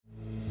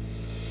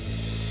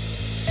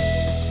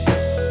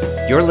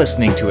You're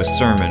listening to a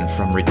sermon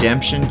from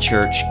Redemption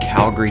Church,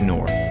 Calgary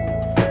North.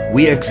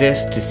 We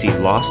exist to see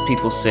lost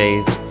people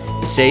saved,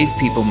 saved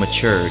people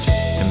matured,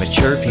 and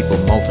mature people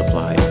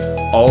multiplied,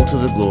 all to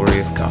the glory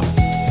of God.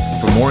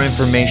 For more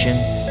information,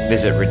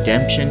 visit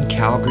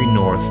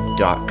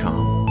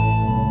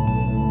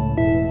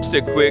redemptioncalgarynorth.com. Just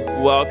a quick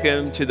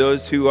welcome to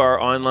those who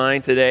are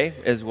online today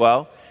as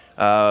well,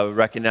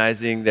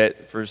 recognizing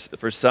that for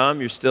some,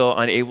 you're still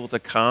unable to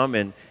come,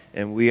 and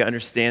we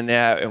understand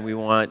that, and we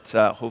want,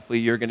 hopefully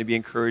you're going to be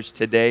encouraged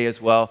today as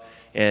well.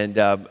 And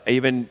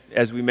even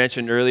as we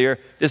mentioned earlier,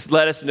 just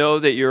let us know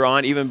that you're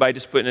on, even by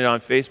just putting it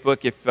on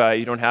Facebook. If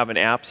you don't have an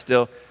app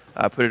still,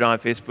 put it on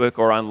Facebook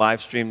or on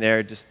live stream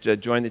there. Just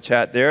join the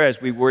chat there,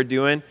 as we were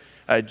doing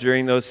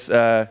during those,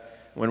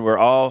 when we're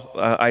all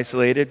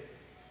isolated.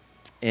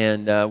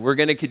 And we're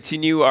going to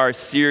continue our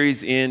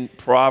series in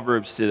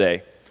Proverbs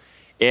today.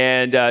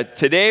 And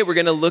today we're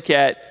going to look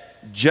at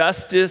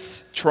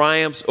justice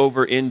triumphs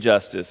over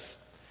injustice.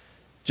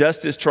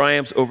 Justice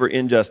triumphs over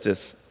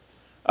injustice.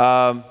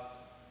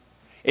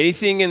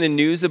 Anything in the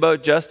news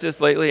about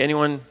justice lately?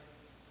 Anyone?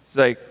 It's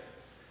like,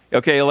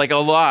 okay, like a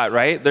lot,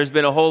 right? There's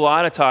been a whole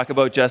lot of talk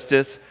about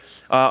justice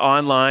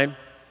online.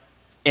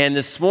 And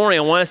this morning,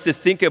 I want us to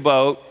think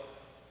about,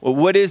 well,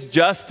 what is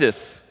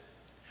justice?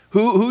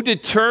 Who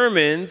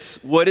determines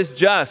what is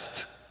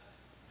just?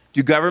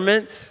 Do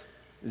governments?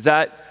 Is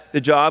that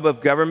the job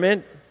of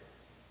government?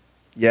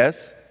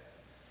 Yes.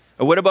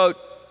 What about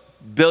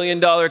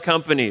billion-dollar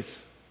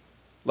companies?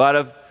 A lot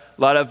of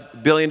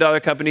billion-dollar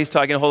companies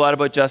talking a whole lot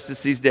about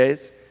justice these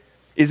days.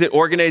 Is it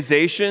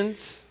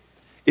organizations?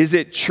 Is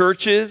it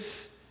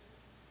churches?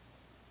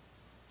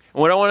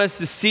 And what I want us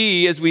to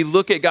see as we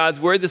look at God's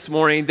word this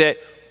morning, that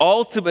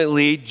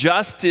ultimately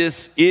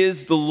justice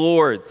is the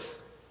Lord's.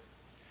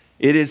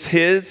 It is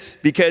His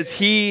because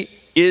He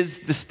is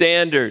the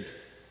standard.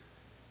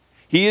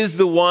 He is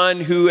the one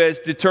who has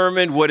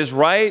determined what is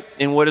right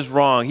and what is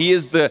wrong. He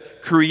is the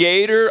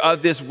creator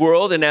of this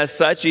world, and as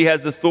such, He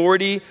has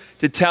authority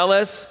to tell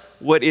us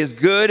what is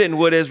good and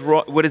what is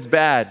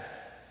bad.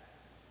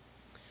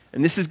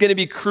 And this is going to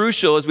be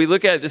crucial as we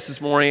look at this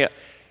morning.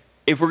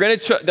 If we're going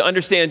to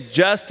understand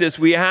justice,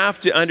 we have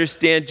to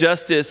understand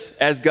justice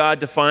as God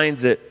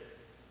defines it.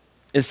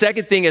 The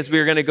second thing, as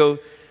we're going to go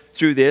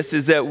through this,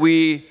 is that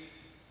we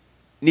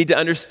need to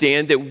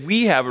understand that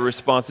we have a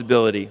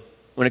responsibility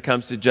when it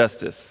comes to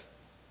justice.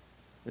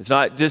 It's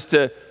not just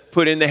to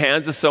put in the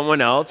hands of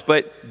someone else,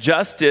 but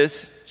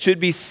justice should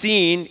be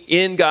seen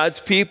in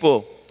God's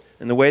people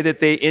and the way that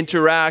they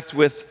interact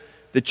with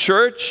the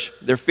church,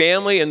 their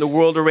family, and the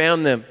world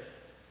around them.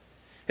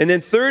 And then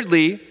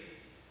thirdly,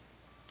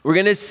 we're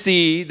going to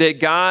see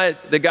that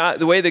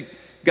the way that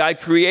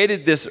God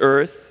created this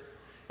earth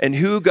and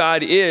who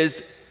God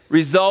is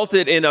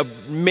resulted in a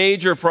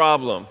major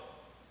problem.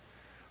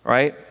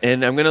 Right?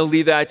 And I'm going to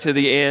leave that to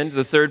the end,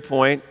 the third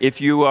point.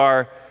 If you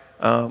are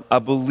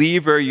a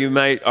believer, you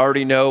might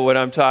already know what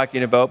I'm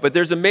talking about. But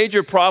there's a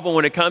major problem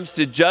when it comes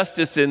to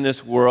justice in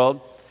this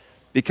world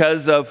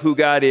because of who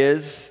God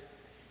is.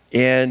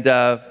 And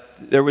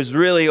there was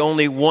really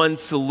only one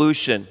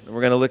solution. And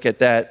we're going to look at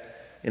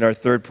that in our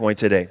third point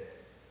today.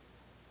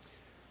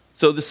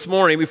 So this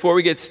morning, before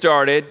we get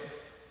started,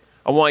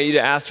 I want you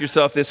to ask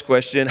yourself this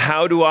question: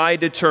 how do I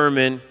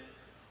determine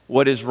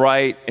what is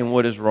right and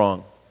what is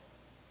wrong?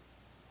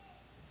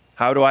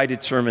 How do I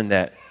determine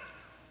that?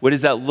 What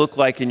does that look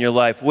like in your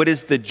life? What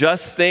is the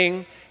just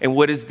thing and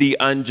what is the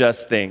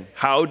unjust thing?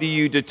 How do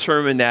you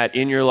determine that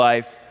in your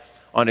life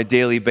on a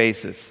daily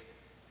basis?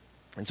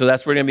 And so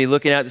that's what we're going to be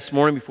looking at this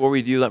morning. Before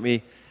we do, let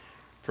me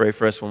pray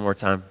for us one more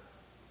time.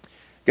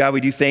 God, we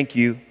do thank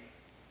you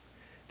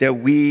that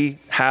we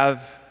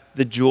have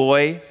the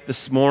joy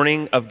this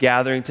morning of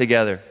gathering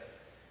together.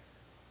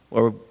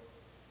 Or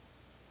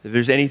if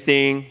there's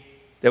anything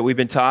that we've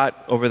been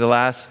taught over the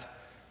last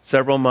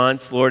several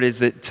months, Lord, is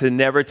that to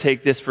never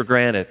take this for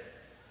granted.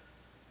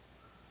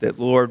 That,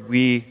 Lord,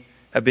 we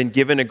have been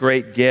given a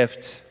great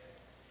gift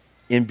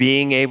in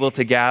being able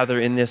to gather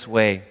in this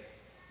way.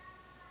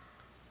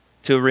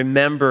 To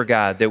remember,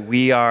 God, that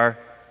we are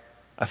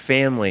a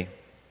family.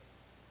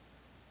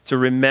 To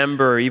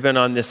remember, even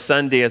on this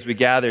Sunday as we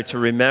gather, to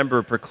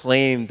remember,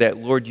 proclaim that,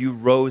 Lord, you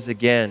rose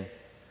again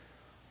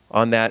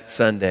on that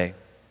Sunday,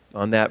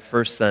 on that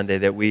first Sunday,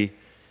 that we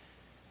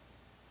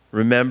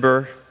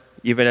remember,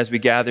 even as we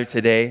gather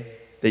today,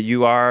 that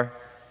you are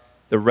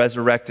the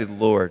resurrected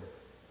Lord.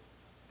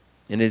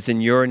 And it is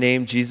in your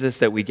name, Jesus,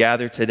 that we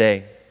gather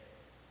today.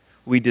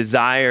 We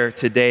desire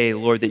today,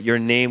 Lord, that your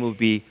name will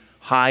be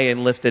high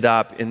and lifted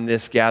up in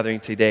this gathering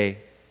today.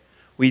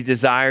 We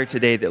desire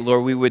today that,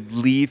 Lord, we would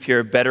leave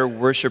here better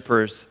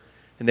worshipers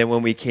than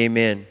when we came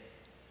in.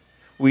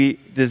 We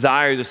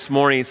desire this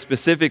morning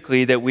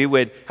specifically that we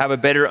would have a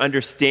better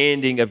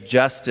understanding of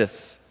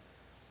justice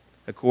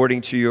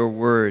according to your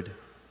word.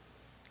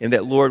 And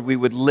that, Lord, we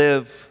would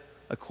live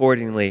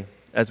accordingly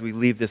as we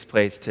leave this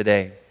place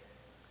today.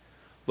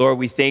 Lord,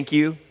 we thank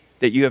you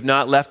that you have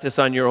not left us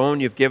on your own.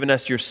 You've given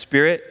us your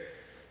Spirit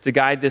to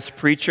guide this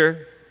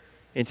preacher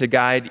and to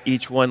guide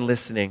each one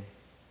listening.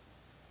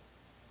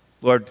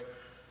 Lord,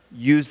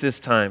 use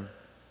this time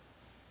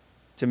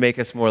to make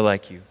us more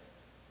like you.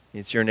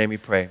 It's your name we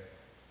pray.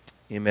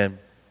 Amen.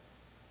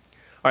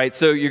 All right,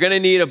 so you're going to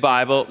need a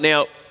Bible.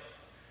 Now,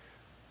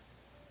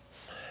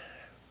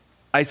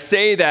 I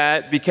say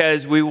that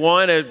because we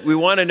want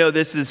to know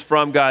this is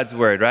from God's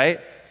Word,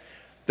 right?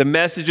 The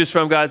message is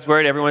from God's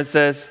Word. Everyone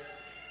says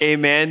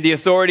amen. The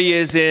authority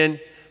is in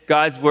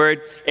God's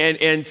Word.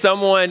 And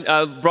someone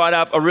brought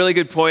up a really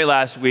good point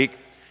last week.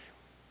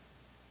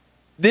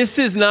 This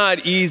is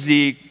not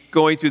easy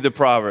going through the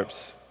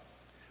Proverbs,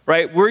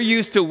 right? We're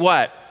used to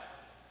what?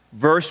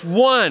 Verse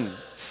 1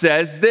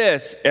 says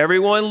this.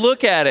 Everyone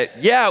look at it.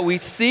 Yeah, we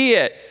see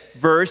it.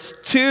 Verse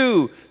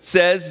 2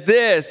 says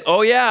this.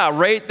 Oh yeah,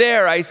 right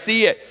there, I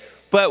see it.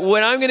 But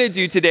what I'm going to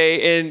do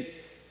today,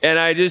 and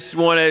I just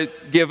want to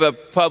give a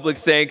public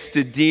thanks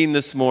to Dean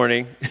this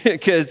morning,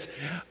 because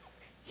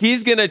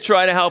he's going to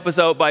try to help us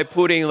out by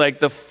putting like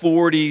the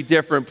 40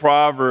 different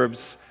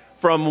Proverbs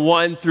from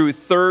 1 through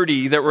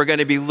 30 that we're going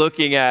to be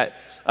looking at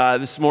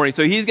this morning.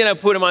 So he's going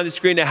to put them on the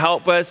screen to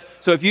help us.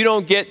 So if you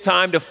don't get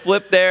time to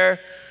flip there,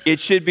 it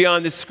should be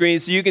on the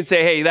screen so you can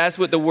say, hey, that's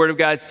what the Word of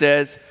God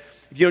says.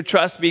 If you don't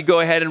trust me, go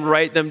ahead and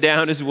write them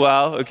down as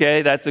well,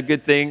 okay? That's a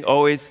good thing.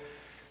 Always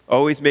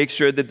make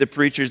sure that the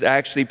preacher's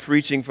actually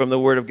preaching from the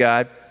Word of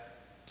God.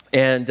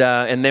 And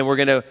then we're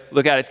going to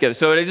look at it together.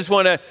 So I just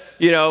want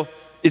to,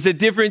 it's a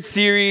different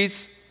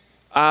series,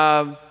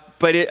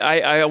 but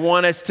I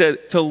want us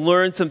to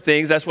learn some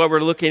things. That's why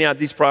we're looking at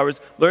these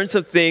Proverbs. Learn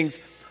some things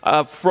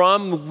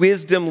from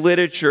wisdom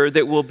literature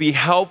that will be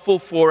helpful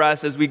for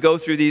us as we go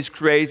through these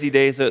crazy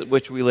days at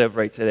which we live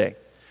right today.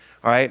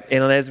 All right?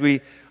 And as we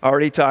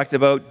already talked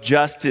about,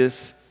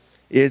 justice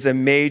is a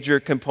major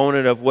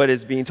component of what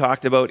is being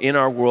talked about in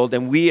our world,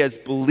 and we as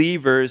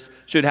believers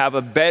should have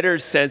a better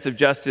sense of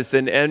justice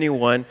than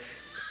anyone.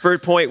 For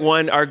point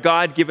 1, our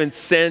God-given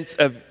sense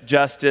of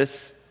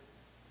justice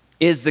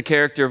is the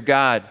character of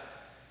God.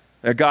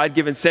 Our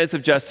God-given sense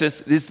of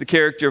justice is the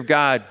character of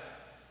God.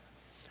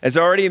 As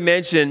I already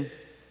mentioned,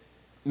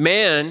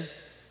 man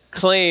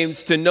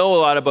claims to know a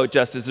lot about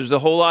justice. There's a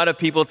whole lot of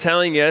people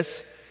telling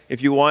us.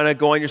 If you want to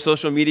go on your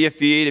social media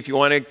feed, if you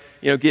want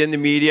to, get in the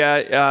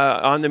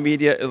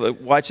media,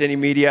 watch any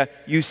media,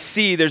 you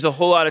see there's a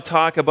whole lot of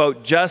talk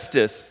about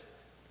justice.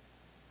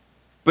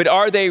 But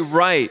are they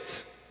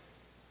right?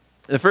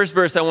 The first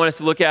verse I want us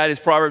to look at is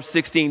Proverbs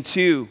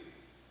 16:2.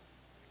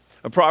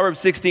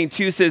 Proverbs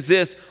 16:2 says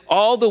this: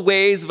 all the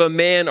ways of a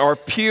man are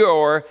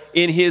pure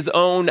in his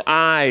own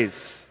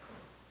eyes,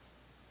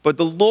 but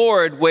the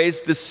Lord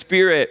weighs the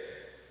spirit.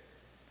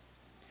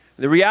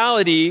 The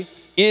reality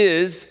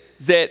is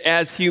that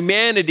as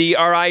humanity,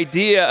 our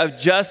idea of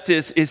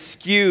justice is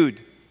skewed.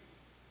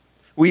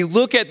 We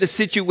look at the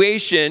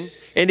situation,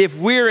 and if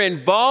we're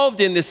involved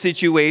in the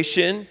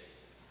situation,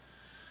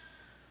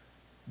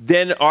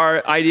 then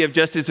our idea of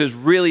justice is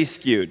really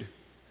skewed,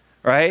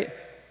 right?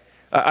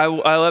 I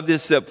love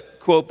this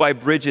quote by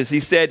Bridges. He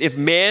said, if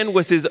man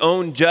was his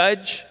own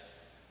judge,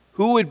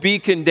 who would be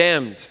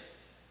condemned?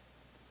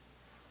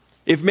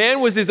 If man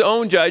was his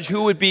own judge,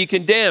 who would be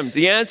condemned?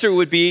 The answer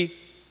would be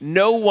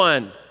no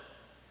one.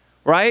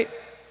 Right?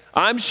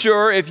 I'm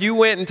sure if you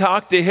went and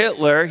talked to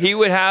Hitler, he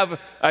would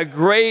have a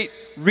great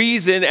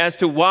reason as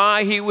to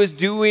why he was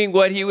doing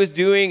what he was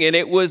doing, and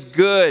it was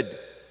good.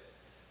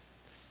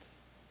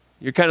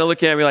 You're kind of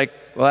looking at me like,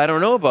 well, I don't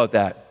know about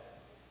that.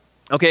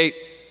 Okay,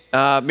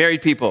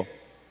 married people.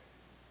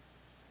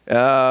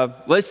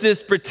 Let's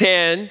just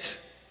pretend,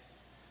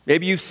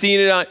 maybe you've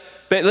seen it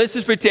but let's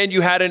just pretend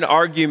you had an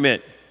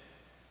argument.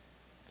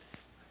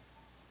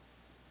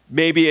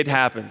 Maybe it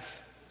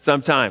happens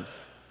sometimes.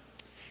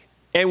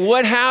 And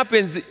what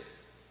happens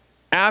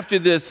after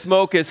the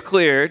smoke is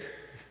cleared,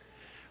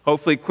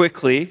 hopefully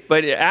quickly,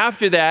 but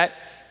after that,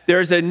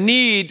 there's a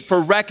need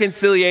for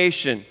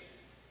reconciliation.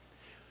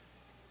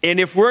 And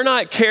if we're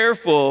not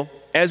careful,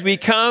 as we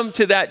come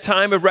to that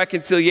time of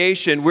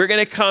reconciliation, we're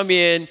going to come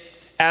in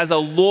as a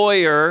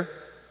lawyer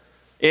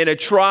in a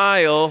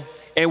trial,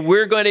 and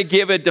we're going to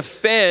give a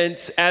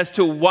defense as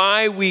to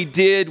why we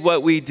did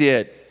what we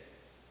did.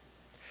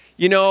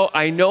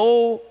 I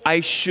know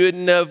I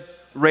shouldn't have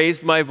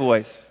raised my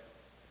voice,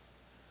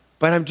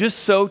 but I'm just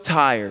so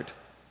tired.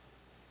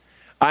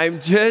 I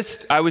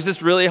was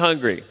just really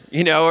hungry,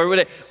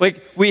 or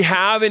like we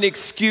have an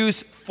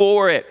excuse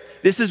for it.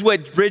 This is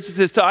what Bridges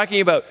is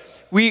talking about.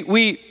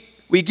 We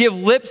give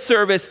lip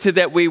service to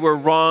that we were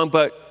wrong,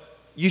 but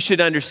you should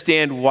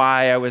understand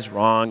why I was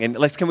wrong. And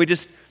can we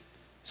just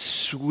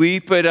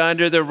sweep it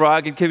under the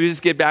rug, and can we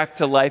just get back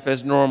to life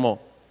as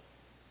normal?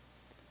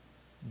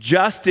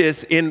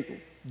 Justice,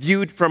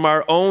 viewed from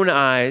our own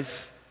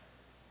eyes,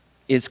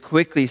 is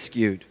quickly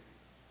skewed.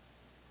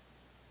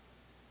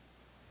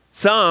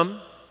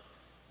 Some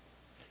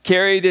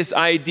carry this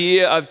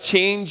idea of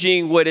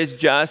changing what is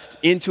just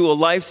into a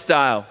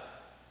lifestyle.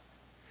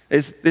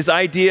 This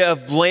idea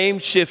of blame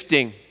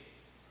shifting.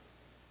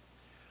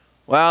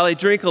 Well, I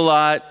drink a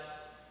lot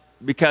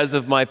because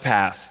of my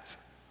past.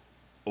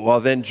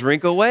 Well, then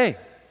drink away.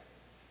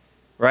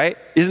 Right?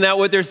 Isn't that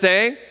what they're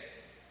saying?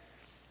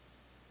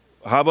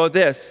 How about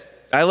this?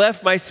 I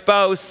left my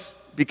spouse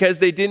because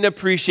they didn't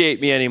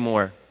appreciate me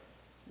anymore.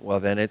 Well,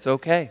 then it's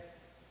okay.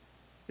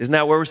 Isn't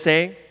that what we're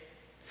saying?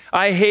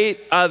 I hate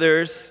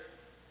others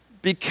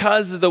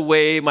because of the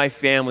way my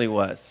family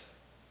was.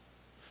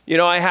 You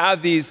know, I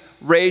have these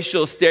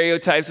racial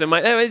stereotypes in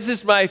my mind. It's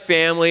just my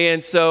family,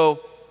 and so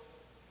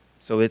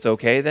it's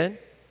okay then?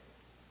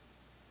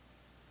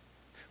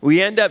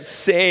 We end up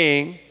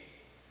saying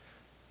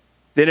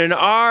that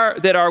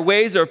our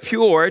ways are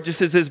pure,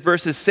 just as this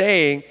verse is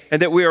saying,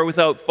 and that we are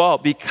without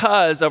fault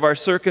because of our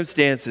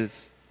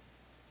circumstances.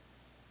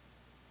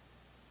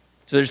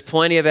 So there's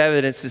plenty of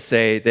evidence to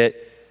say that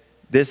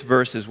this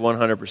verse is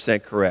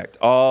 100% correct.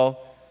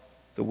 All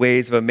the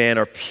ways of a man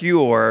are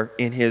pure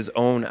in his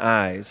own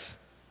eyes.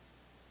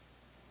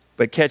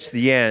 But catch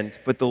the end,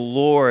 but the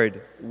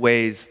Lord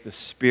weighs the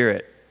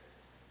Spirit.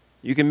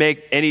 You can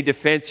make any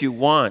defense you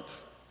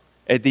want.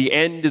 At the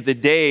end of the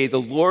day,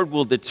 the Lord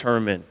will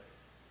determine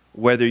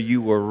whether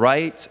you were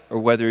right or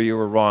whether you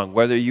were wrong,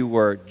 whether you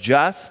were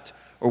just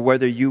or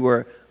whether you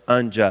were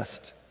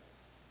unjust.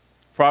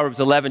 Proverbs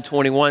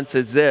 11:21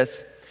 says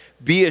this,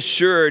 "Be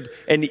assured,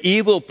 an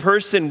evil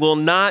person will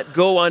not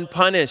go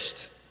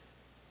unpunished,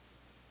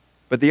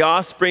 but the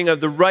offspring of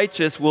the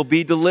righteous will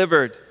be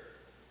delivered."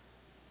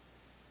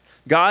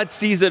 God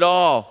sees it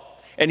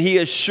all, and he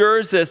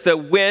assures us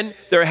that when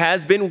there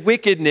has been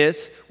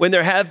wickedness, when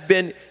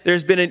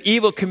there's been an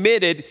evil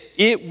committed,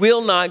 it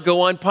will not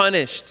go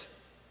unpunished.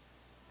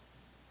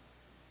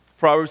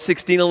 Proverbs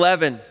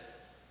 16:11,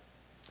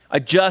 "A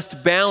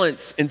just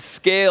balance and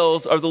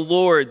scales are the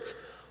Lord's.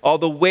 All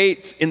the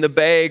weights in the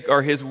bag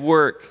are his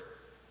work."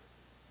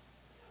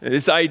 And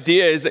this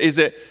idea is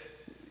that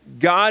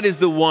God is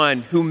the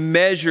one who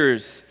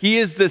measures. He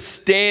is the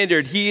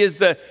standard. He is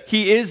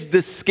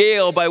the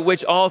scale by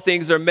which all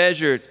things are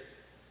measured.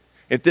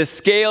 If the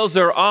scales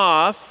are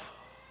off,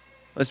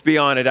 let's be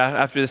honest,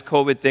 after this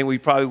COVID thing, we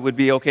probably would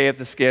be okay if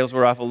the scales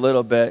were off a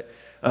little bit.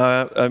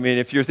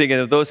 If you're thinking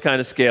of those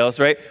kind of scales,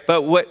 right?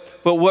 But what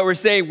we're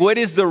saying, what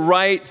is the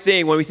right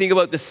thing when we think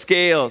about the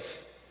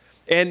scales?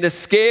 And the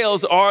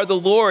scales are the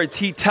Lord's.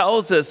 He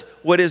tells us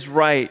what is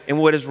right and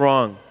what is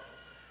wrong.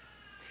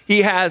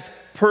 He has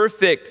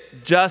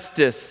perfect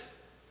justice,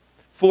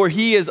 for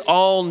he is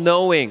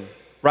all-knowing,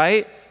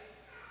 right?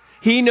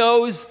 He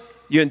knows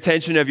the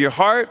intention of your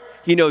heart.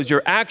 He knows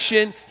your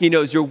action. He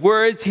knows your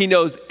words. He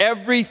knows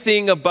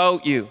everything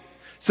about you.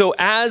 So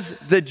as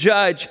the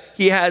judge,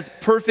 he has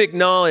perfect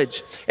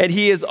knowledge, and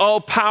he is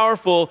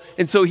all-powerful,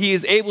 and so he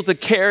is able to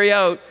carry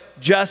out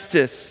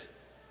justice.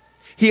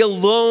 He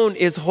alone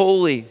is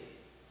holy.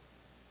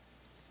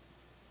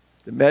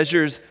 The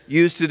measures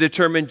used to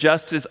determine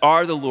justice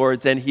are the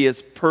Lord's, and he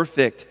is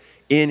perfect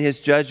in his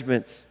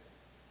judgments.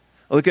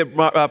 Look at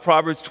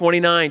Proverbs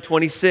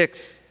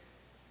 29:26.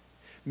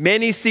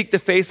 "Many seek the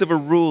face of a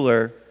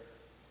ruler,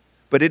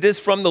 but it is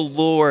from the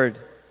Lord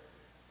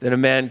that a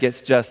man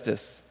gets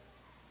justice."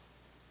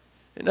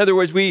 In other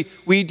words,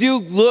 we do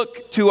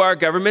look to our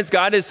governments.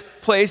 God has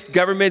placed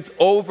governments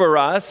over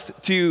us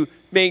to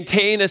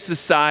maintain a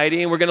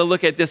society, and we're going to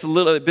look at this a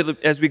little bit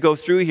as we go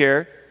through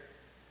here.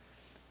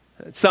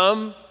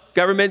 Some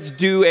governments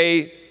do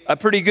a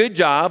pretty good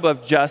job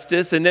of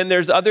justice, and then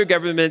there's other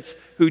governments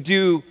who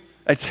do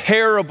a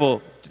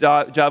terrible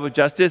job of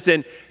justice.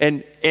 And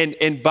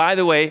by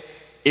the way,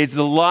 it's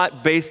a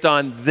lot based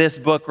on this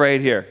book right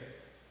here,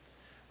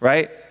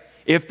 right?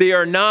 If they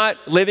are not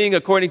living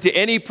according to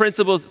any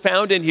principles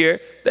found in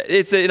here,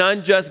 it's an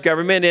unjust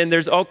government, and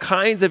there's all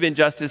kinds of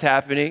injustice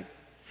happening.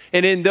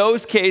 And in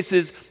those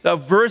cases, a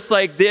verse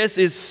like this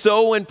is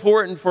so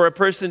important for a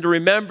person to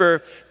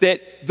remember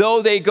that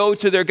though they go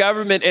to their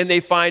government and they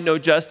find no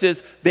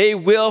justice, they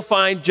will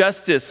find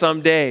justice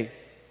someday.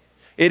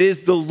 It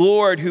is the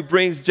Lord who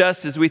brings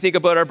justice. We think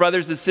about our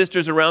brothers and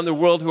sisters around the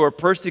world who are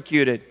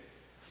persecuted,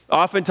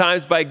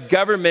 oftentimes by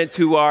governments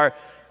who are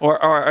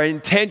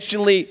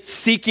intentionally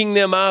seeking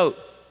them out.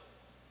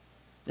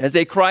 As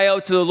they cry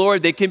out to the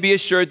Lord, they can be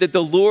assured that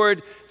the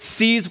Lord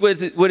sees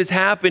what is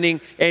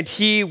happening, and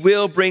he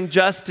will bring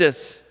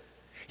justice.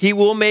 He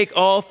will make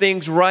all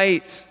things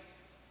right.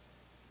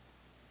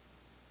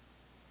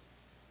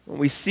 When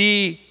we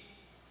see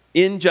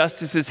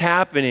injustices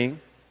happening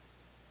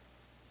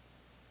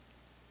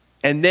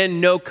and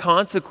then no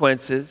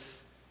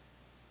consequences,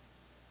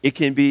 it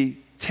can be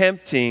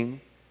tempting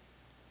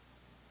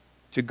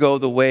to go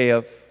the way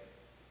of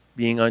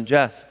being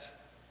unjust.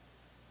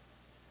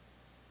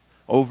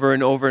 Over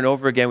and over and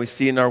over again, we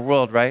see in our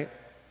world, right?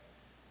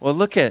 Well,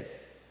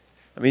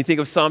 think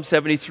of Psalm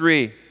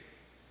 73.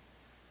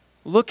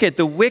 Look at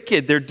the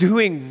wicked. They're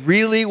doing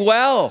really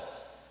well.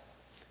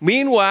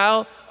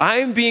 Meanwhile,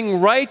 I'm being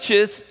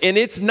righteous, and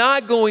it's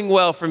not going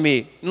well for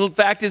me. In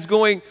fact, it's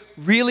going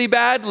really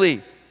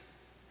badly.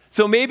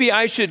 So maybe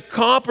I should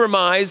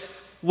compromise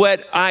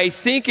what I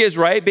think is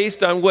right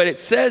based on what it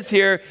says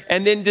here,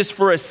 and then just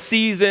for a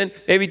season,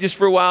 maybe just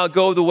for a while,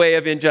 go the way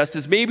of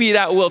injustice. Maybe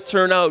that will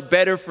turn out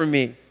better for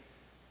me.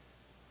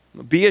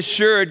 Be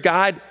assured,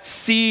 God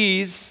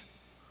sees,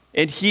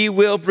 and he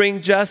will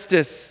bring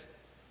justice.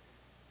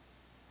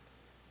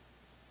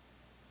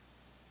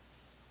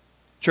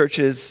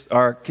 churches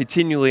are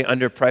continually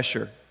under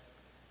pressure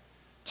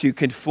to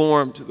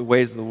conform to the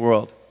ways of the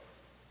world.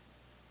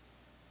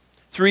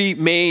 Three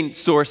main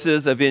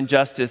sources of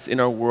injustice in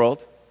our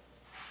world.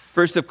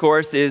 First, of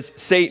course, is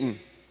Satan.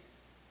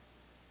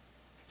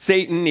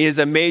 Satan is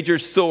a major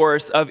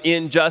source of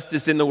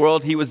injustice in the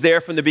world. He was there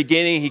from the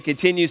beginning. He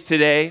continues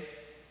today.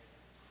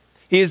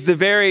 He is the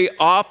very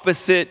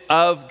opposite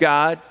of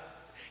God.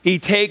 He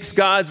takes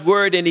God's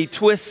word and he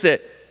twists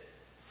it.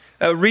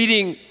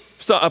 Reading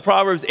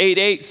Proverbs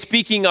 8:8,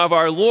 speaking of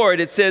our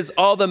Lord, it says,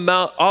 all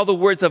the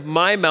words of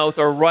my mouth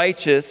are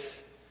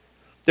righteous.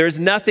 There's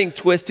nothing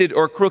twisted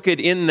or crooked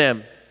in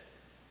them.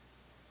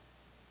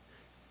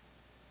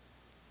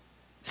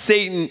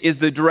 Satan is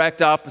the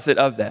direct opposite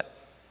of that.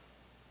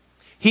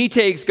 He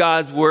takes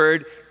God's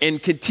word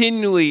and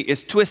continually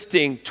is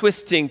twisting.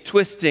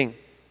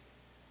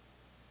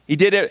 He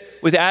did it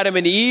with Adam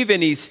and Eve,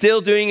 and he's still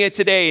doing it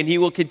today, and he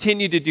will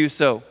continue to do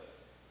so.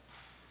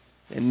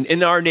 And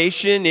in our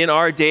nation, in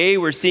our day,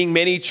 we're seeing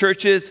many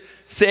churches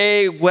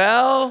say,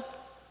 well,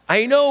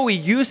 I know we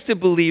used to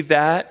believe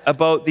that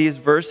about these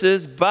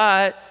verses,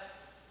 but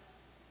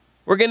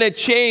we're going to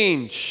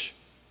change.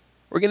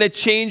 We're going to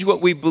change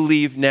what we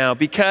believe now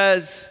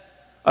because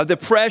of the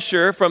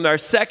pressure from our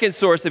second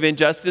source of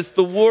injustice,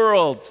 the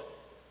world.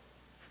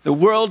 The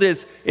world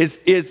is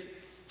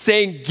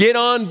saying, get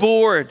on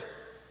board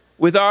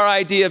with our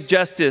idea of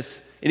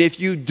justice. And if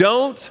you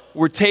don't,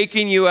 we're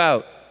taking you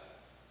out.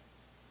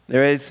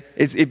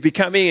 It's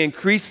becoming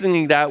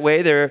increasingly that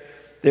way.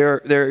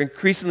 They're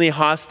increasingly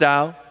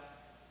hostile.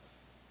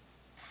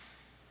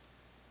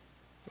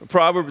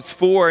 Proverbs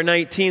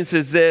 4:19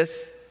 says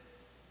this,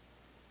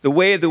 the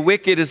way of the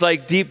wicked is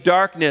like deep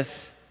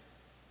darkness.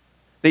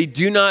 They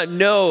do not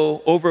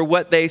know over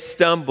what they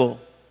stumble.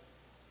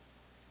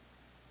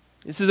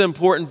 This is an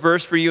important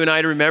verse for you and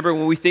I to remember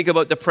when we think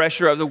about the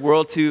pressure of the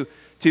world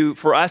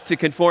for us to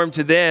conform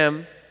to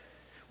them.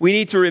 We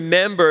need to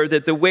remember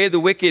that the way of the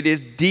wicked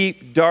is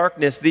deep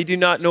darkness. They do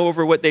not know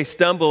over what they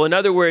stumble. In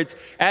other words,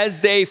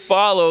 as they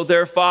follow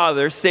their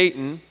father,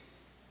 Satan,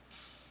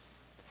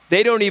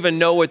 they don't even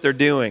know what they're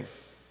doing.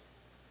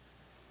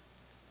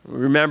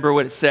 Remember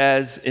what it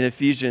says in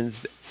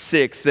Ephesians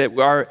 6, that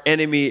our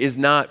enemy is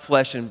not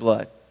flesh and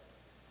blood,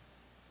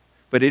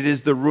 but it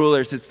is the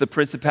rulers, it's the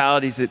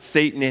principalities, it's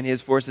Satan and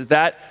his forces.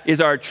 That is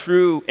our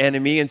true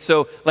enemy. And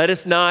so let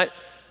us not,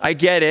 I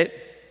get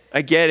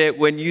it,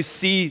 when you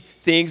see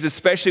things,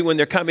 especially when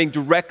they're coming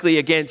directly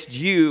against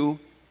you,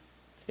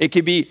 it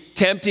can be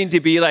tempting to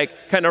be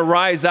like, kind of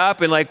rise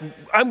up and like,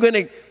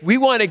 we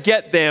want to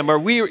get them,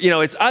 or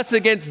it's us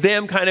against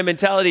them kind of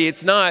mentality.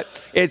 It's not,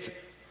 it's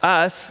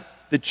us,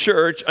 the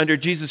church under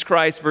Jesus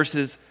Christ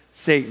versus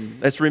Satan.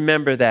 Let's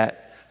remember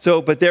that.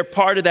 But they're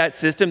part of that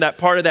system, that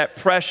part of that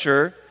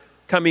pressure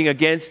coming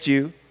against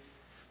you.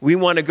 We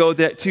want to go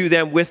to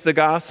them with the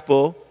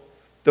gospel,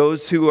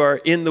 those who are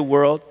in the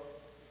world.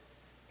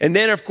 And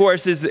then, of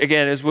course, is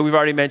what we've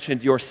already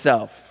mentioned,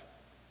 yourself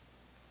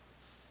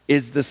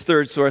is this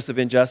third source of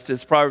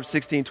injustice. Proverbs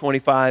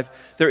 16:25,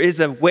 there is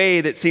a way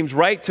that seems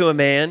right to a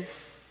man.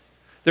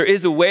 There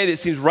is a way that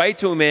seems right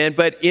to a man,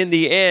 but in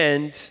the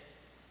end,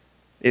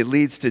 it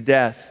leads to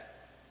death.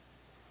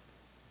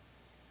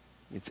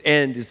 Its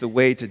end is the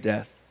way to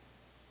death.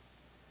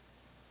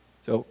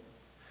 So,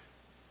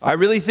 I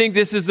really think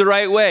this is the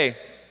right way.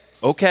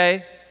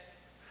 Okay.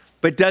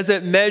 But does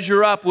it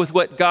measure up with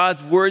what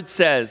God's word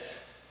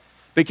says?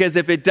 Because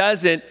if it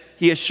doesn't,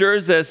 he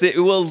assures us that it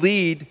will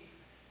lead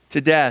to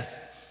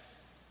death.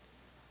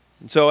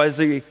 And so as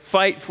we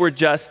fight for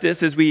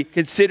justice, as we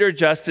consider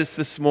justice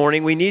this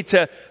morning, we need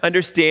to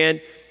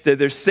understand that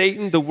there's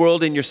Satan, the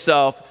world, and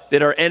yourself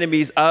that are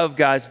enemies of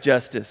God's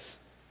justice.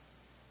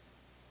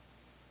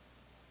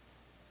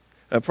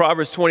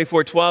 Proverbs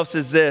 24:12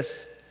 says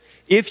this,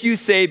 if you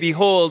say,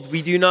 behold,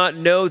 we do not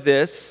know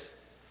this,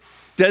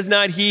 does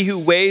not he who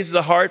weighs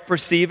the heart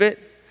perceive it?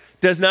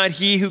 Does not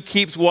he who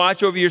keeps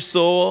watch over your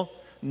soul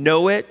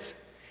know it?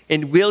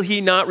 And will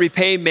he not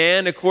repay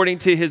man according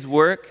to his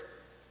work?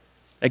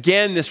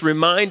 Again, this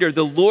reminder,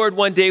 the Lord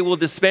one day will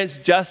dispense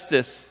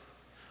justice.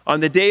 On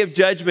the day of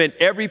judgment,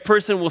 every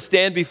person will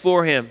stand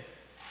before him.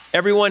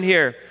 Everyone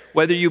here,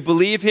 whether you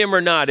believe him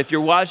or not. If you're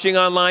watching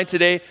online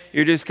today,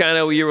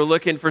 you were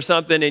looking for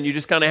something and you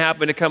just kind of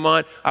happened to come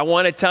on. I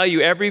want to tell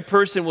you, every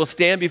person will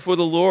stand before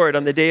the Lord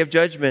on the day of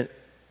judgment.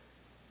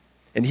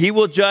 And he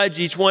will judge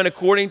each one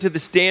according to the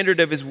standard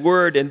of his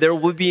word, and there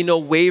will be no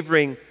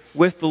wavering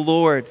with the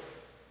Lord.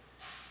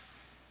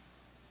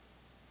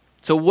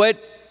 So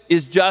what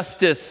is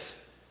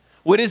justice?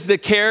 What is the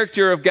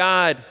character of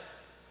God?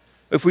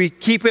 If we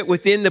keep it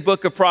within the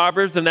book of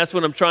Proverbs, and that's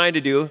what I'm trying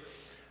to do,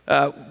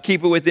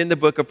 keep it within the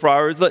book of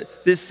Proverbs.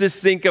 Let's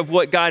just think of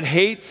what God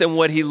hates and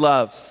what he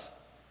loves.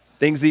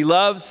 Things he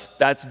loves,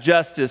 that's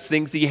justice.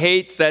 Things he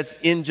hates, that's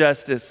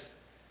injustice.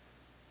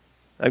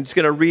 I'm just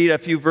going to read a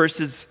few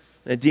verses,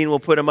 and Dean will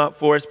put them up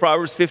for us.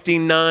 Proverbs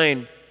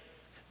 15:9.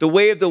 The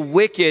way of the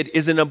wicked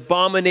is an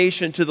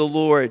abomination to the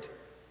Lord,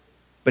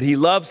 but he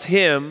loves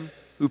him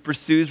who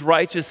pursues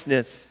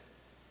righteousness.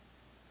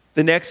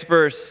 The next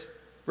verse,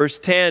 Verse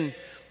 10,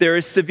 there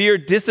is severe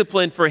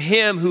discipline for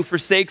him who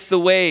forsakes the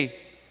way.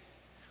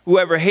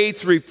 Whoever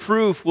hates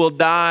reproof will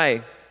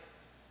die.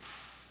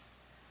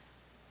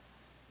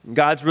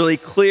 God's really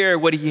clear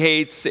what he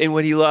hates and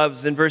what he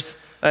loves in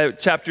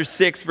chapter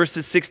 6,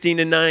 verses 16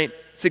 to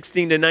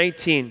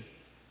 19.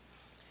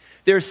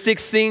 There are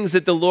 6 things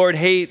that the Lord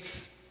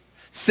hates,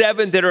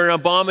 7 that are an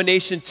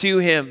abomination to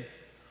him: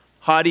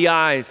 haughty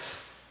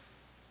eyes,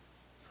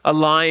 a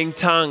lying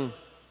tongue,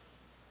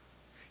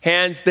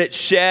 hands that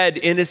shed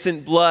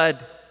innocent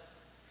blood,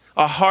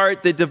 a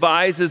heart that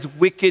devises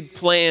wicked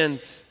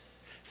plans,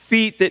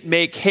 feet that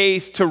make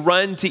haste to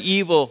run to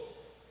evil,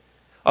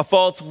 a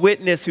false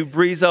witness who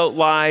breathes out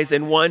lies,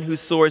 and one who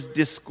sows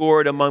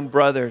discord among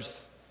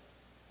brothers.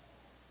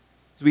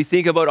 As we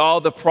think about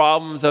all the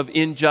problems of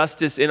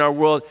injustice in our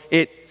world,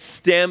 it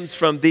stems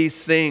from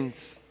these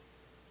things.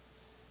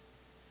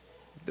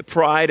 The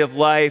pride of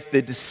life,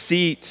 the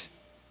deceit,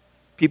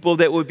 people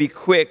that would be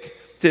quick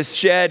to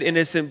shed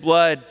innocent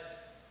blood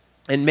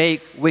and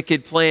make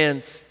wicked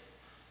plans.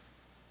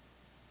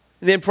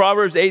 And then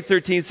Proverbs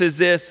 8:13 says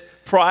this: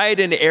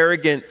 pride and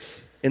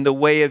arrogance in the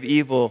way of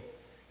evil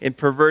and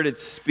perverted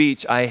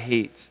speech I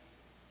hate.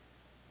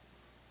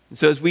 And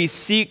so as we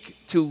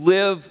seek to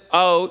live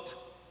out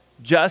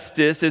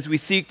justice, as we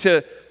seek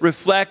to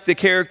reflect the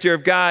character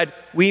of God,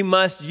 we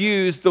must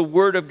use the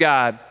Word of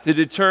God to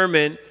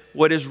determine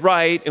what is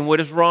right and what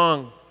is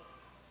wrong.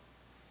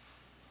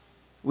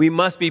 We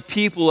must be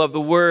people of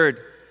the Word.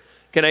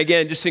 Can I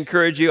again just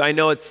encourage you? I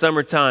know it's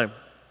summertime,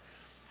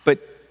 but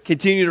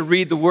continue to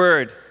read the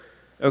Word,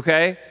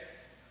 okay?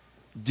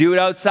 Do it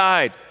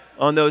outside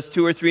on those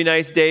 2 or 3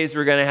 nice days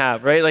we're going to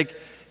have, right?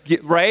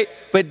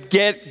 But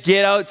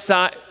get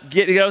outside.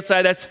 Get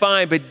outside, that's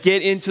fine, but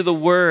get into the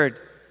Word.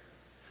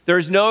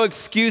 There's no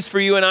excuse for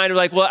you and I to be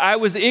like, well, I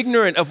was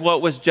ignorant of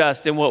what was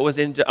just and what was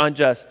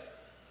unjust.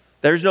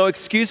 There's no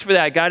excuse for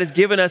that. God has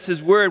given us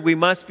His Word. We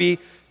must be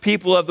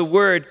people of the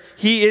Word.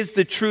 He is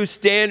the true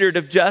standard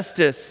of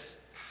justice.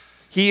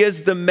 He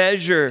is the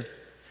measure,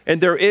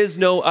 and there is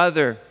no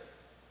other.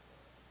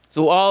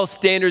 So all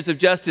standards of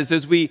justice,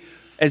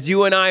 as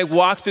you and I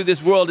walk through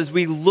this world, as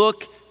we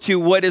look to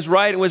what is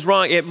right and what is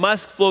wrong, it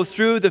must flow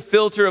through the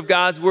filter of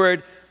God's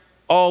Word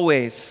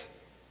always.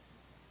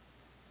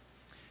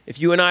 If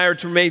you and I are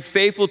to remain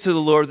faithful to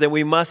the Lord, then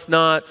we must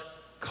not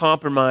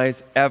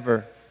compromise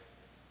ever.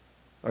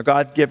 Our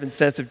God-given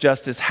sense of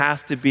justice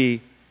has to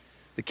be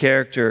the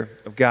character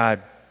of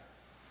God.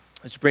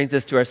 Which brings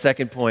us to our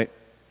second point.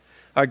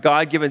 Our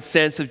God-given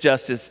sense of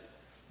justice,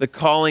 the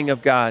calling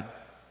of God.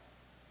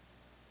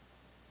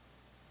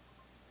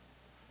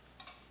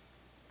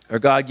 Our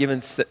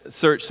God-given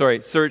search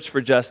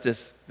for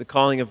justice, the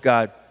calling of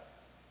God.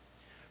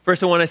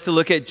 First, I want us to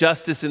look at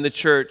justice in the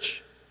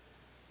church.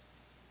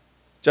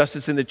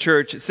 Justice in the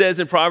church. It says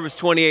in Proverbs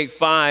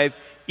 28:5,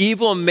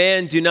 evil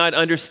men do not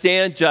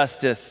understand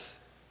justice,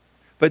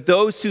 but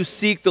those who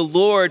seek the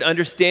Lord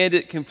understand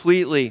it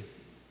completely.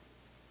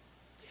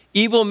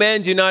 Evil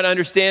men do not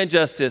understand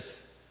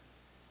justice.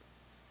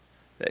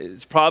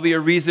 It's probably a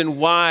reason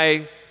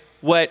why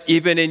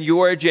even in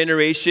your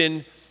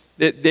generation,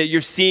 that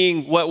you're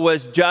seeing what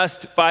was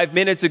just 5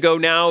 minutes ago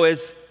now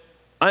is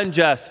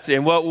unjust,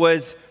 and what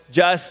was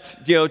just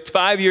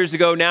 5 years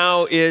ago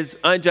now is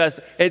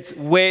unjust. It's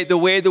the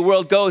way the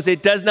world goes.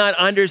 It does not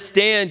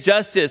understand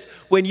justice.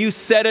 When you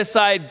set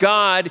aside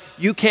God,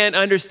 you can't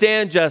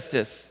understand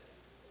justice.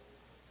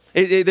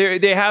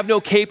 They have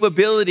no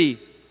capability.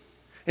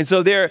 And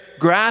so they're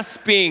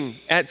grasping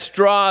at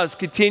straws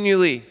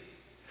continually.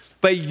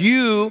 But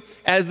you,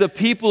 as the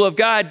people of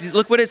God,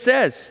 look what it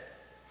says.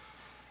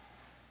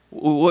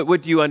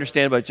 What do you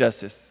understand about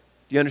justice?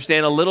 Do you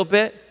understand a little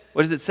bit?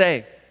 What does it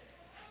say?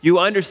 You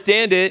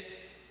understand it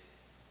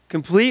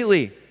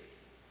completely.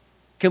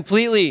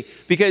 Completely.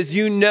 Because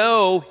you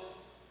know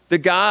the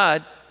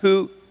God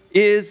who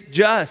is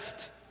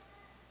just.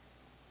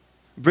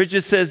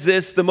 Bridges says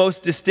this: the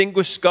most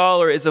distinguished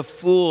scholar is a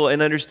fool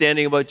in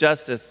understanding about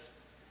justice.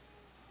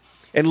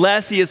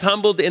 Unless he is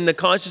humbled in the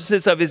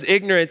consciousness of his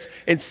ignorance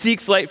and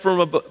seeks light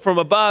from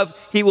above,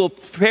 he will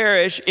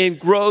perish in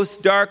gross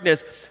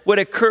darkness. What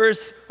a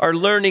curse are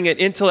learning and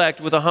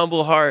intellect without a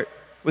humble heart.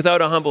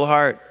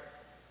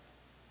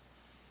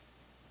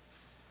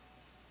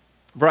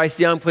 Bryce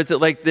Young puts it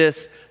like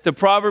this: this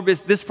proverb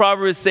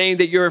is saying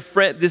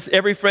that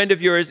every friend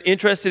of yours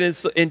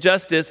interested in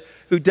justice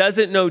who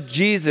doesn't know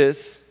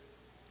Jesus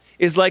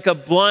is like a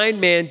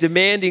blind man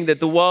demanding that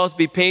the walls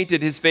be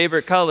painted his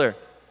favorite color.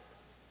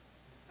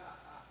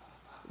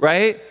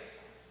 Right?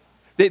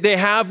 They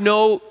have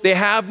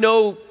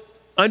no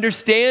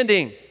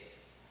understanding.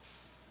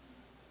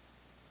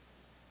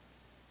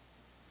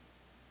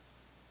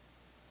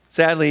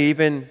 Sadly,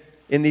 even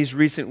in these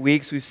recent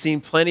weeks, we've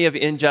seen plenty of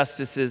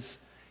injustices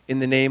in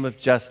the name of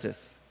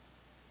justice.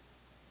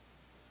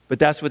 But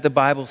that's what the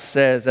Bible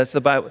says. That's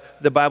the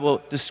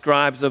Bible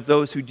describes of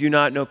those who do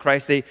not know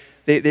Christ. They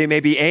may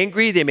be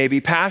angry, they may be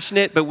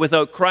passionate, but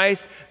without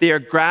Christ, they are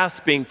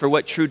grasping for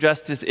what true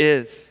justice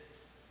is.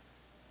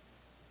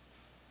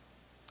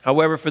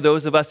 However, for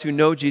those of us who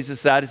know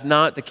Jesus, that is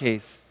not the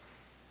case.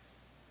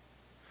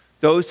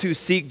 Those who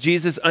seek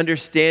Jesus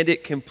understand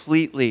it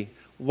completely.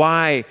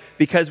 Why?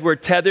 Because we're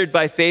tethered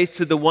by faith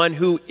to the one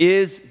who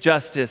is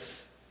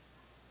justice.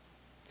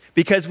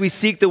 Because we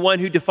seek the one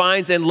who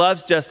defines and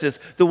loves justice,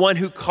 the one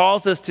who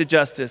calls us to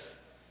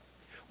justice.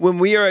 When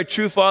we are a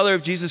true follower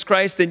of Jesus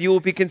Christ, then you will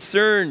be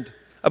concerned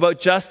about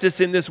justice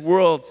in this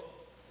world.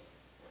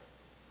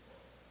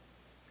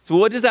 So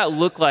what does that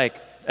look like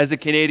as a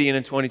Canadian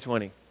in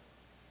 2020?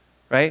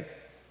 Right?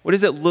 What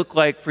does it look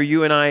like for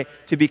you and I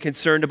to be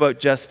concerned about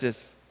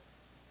justice?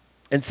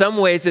 In some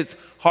ways, it's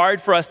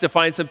hard for us to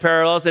find some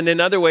parallels, and in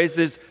other ways,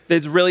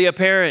 there's really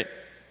apparent.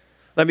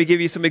 Let me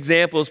give you some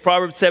examples.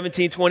 Proverbs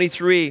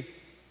 17:23.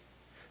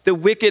 The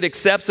wicked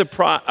accepts a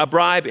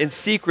bribe in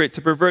secret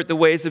to pervert the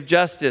ways of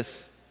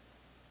justice.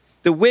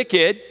 The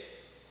wicked,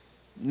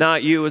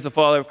 not you as a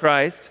follower of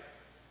Christ,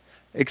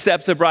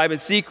 accepts a bribe in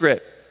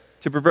secret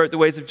to pervert the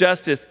ways of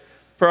justice.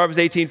 Proverbs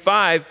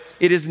 18:5,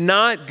 it is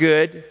not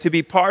good to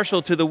be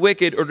partial to the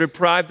wicked or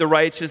deprive the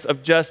righteous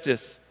of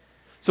justice.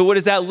 So what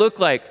does that look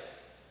like?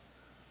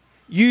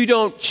 You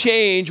don't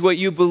change what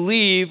you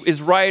believe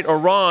is right or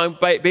wrong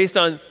based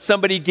on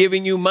somebody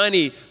giving you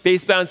money,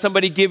 based on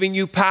somebody giving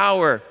you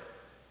power.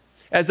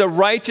 As a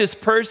righteous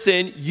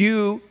person,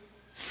 you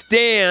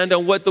stand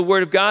on what the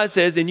Word of God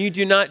says, and you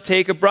do not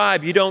take a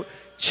bribe. You don't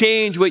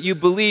change what you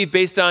believe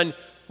based on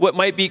what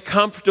might be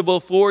comfortable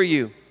for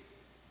you.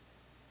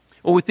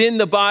 Well, within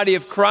the body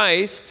of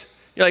Christ,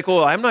 you're like,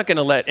 well, I'm not going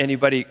to let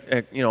anybody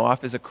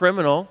off as a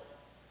criminal.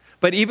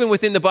 But even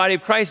within the body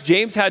of Christ,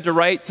 James had to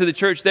write to the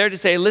church there to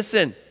say,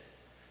 listen,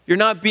 you're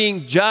not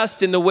being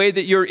just in the way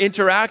that you're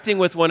interacting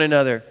with one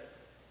another.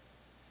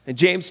 In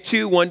James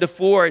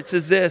 2:1-4, it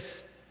says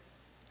this,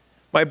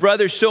 my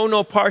brothers, show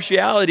no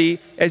partiality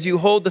as you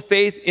hold the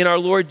faith in our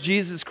Lord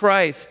Jesus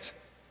Christ,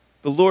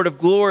 the Lord of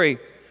glory.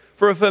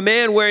 For if a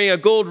man wearing a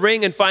gold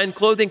ring and fine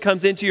clothing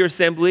comes into your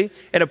assembly,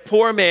 and a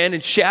poor man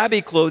in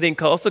shabby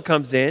clothing also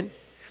comes in,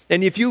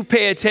 and if you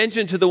pay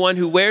attention to the one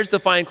who wears the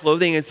fine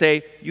clothing and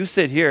say, you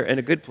sit here in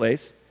a good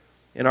place,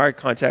 in our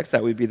context,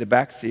 that would be the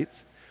back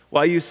seats,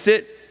 while you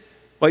say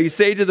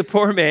to the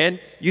poor man,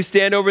 you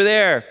stand over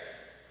there,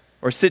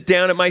 or sit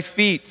down at my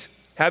feet,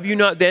 have you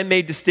not then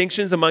made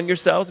distinctions among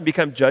yourselves and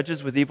become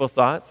judges with evil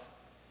thoughts?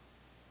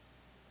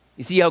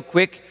 You see how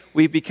quick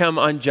we become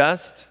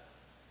unjust?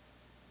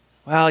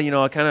 Well,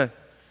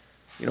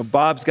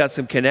 Bob's got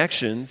some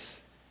connections.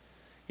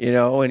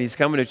 And he's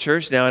coming to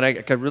church now, and I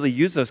could really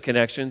use those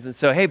connections. And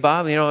so, hey,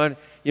 Bob,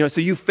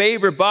 so you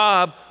favor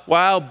Bob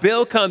while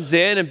Bill comes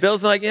in, and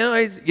Bill's like,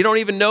 you don't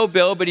even know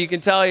Bill, but you can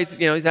tell he's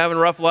having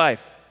a rough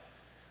life,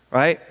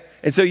 right?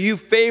 And so you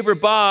favor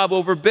Bob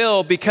over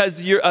Bill because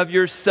of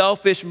your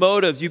selfish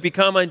motives. You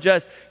become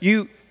unjust.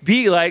 You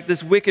be like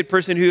this wicked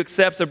person who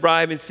accepts a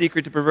bribe in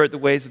secret to pervert the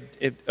ways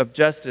of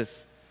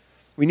justice.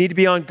 We need to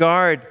be on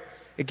guard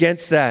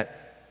against that.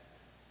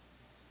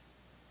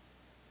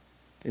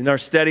 In our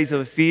studies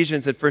of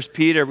Ephesians and 1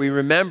 Peter, we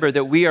remember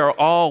that we are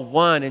all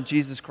one in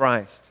Jesus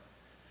Christ.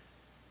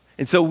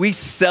 And so we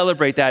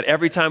celebrate that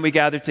every time we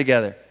gather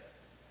together,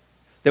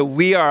 that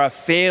we are a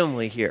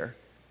family here.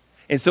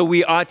 And so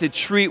we ought to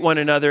treat one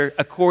another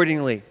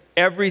accordingly.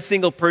 Every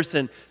single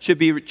person should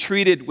be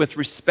treated with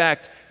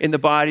respect in the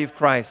body of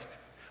Christ.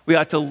 We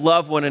ought to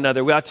love one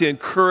another. We ought to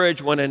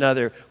encourage one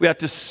another. We ought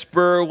to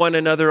spur one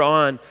another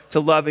on to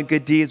love and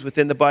good deeds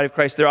within the body of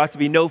Christ. There ought to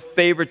be no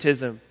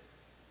favoritism.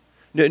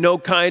 No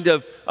kind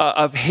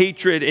of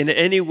hatred in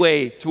any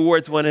way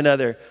towards one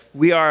another.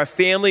 We are a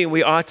family, and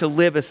we ought to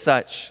live as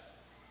such.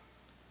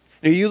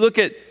 Now, you look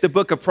at the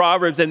book of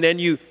Proverbs, and then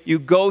you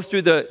go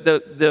through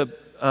the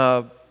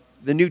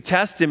New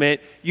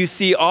Testament. You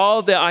see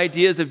all the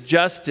ideas of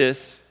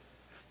justice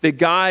that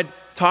God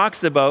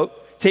talks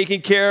about,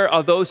 taking care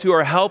of those who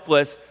are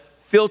helpless,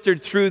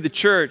 filtered through the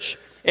church.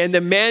 And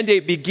the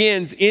mandate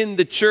begins in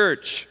the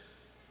church.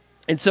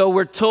 And so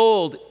we're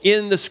told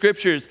in the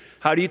scriptures,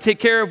 how do you take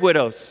care of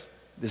widows?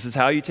 This is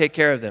how you take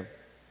care of them.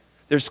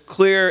 There's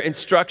clear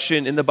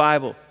instruction in the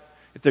Bible.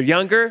 If they're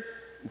younger,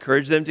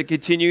 encourage them to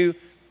continue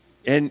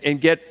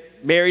and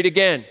get married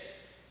again.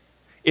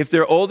 If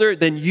they're older,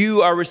 then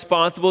you are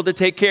responsible to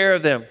take care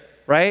of them,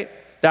 right?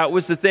 That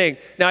was the thing.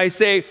 Now I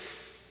say,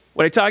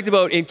 when I talked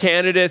about in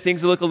Canada,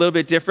 things look a little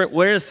bit different.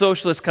 We're in a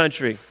socialist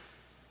country,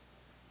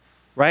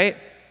 right?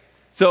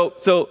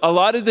 So a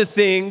lot of the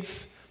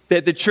things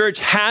that the church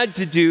had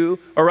to do,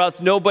 or else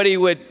nobody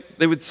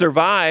would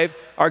survive,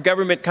 our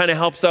government kind of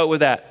helps out with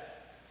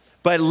that.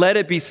 But let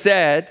it be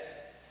said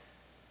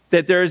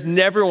that there is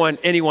never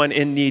anyone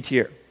in need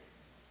here.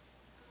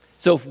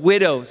 So if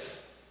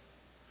widows,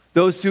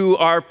 those who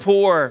are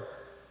poor,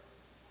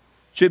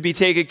 should be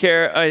taken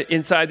care of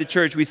inside the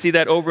church. We see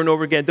that over and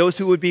over again. Those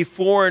who would be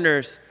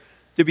foreigners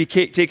to be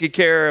taken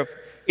care of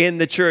in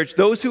the church.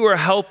 Those who are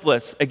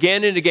helpless,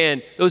 again and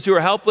again, those who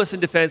are helpless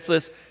and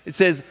defenseless, it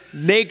says,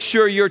 make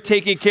sure you're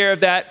taking care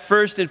of that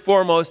first and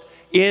foremost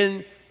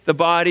in the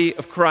body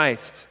of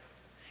Christ.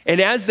 And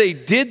as they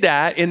did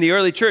that in the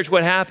early church,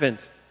 what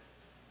happened?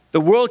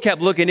 The world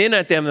kept looking in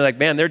at them. They're like,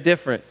 man, they're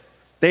different.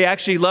 They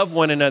actually love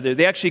one another.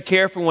 They actually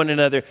care for one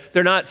another.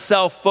 They're not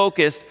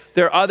self-focused.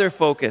 They're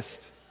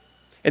other-focused.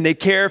 And they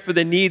care for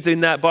the needs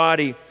in that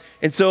body.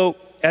 And so,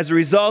 as a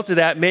result of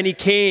that, many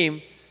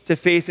came to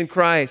faith in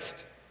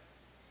Christ.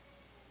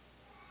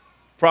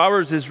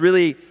 Proverbs is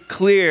really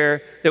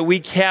clear that we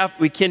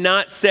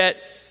cannot set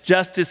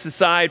justice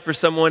aside for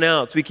someone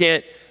else. We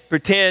can't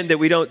pretend that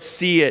we don't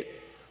see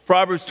it.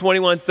 Proverbs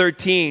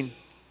 21:13.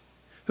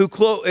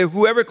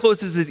 Whoever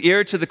closes his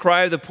ear to the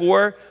cry of the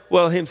poor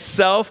will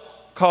himself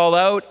call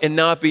out and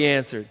not be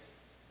answered.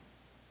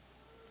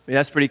 I mean,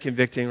 that's pretty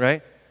convicting,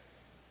 right?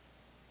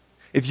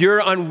 If you're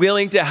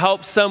unwilling to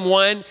help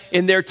someone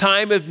in their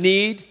time of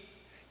need,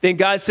 then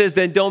God says,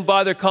 then don't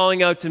bother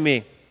calling out to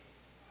me,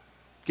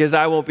 because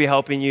I won't be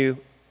helping you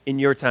in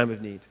your time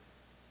of need.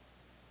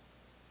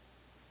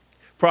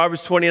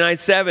 Proverbs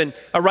 29:7,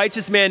 a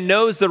righteous man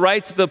knows the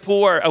rights of the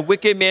poor. A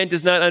wicked man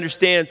does not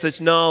understand such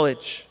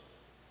knowledge.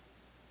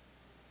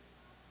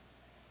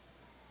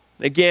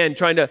 Again,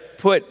 trying to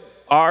put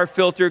our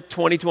filter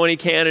 2020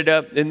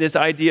 Canada in this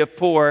idea of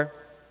poor.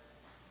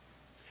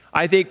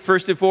 I think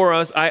first and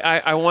foremost,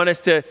 I want us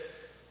to,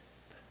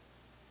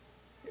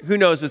 who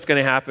knows what's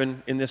going to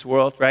happen in this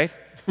world, right?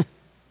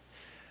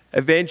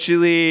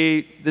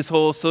 Eventually, this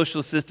whole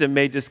social system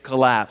may just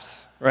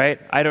collapse, right?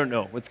 I don't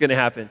know what's going to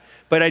happen.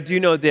 But I do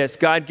know this.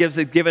 God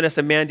given us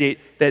a mandate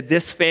that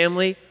this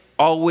family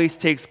always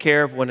takes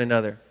care of one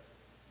another.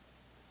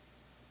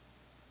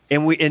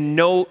 And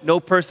no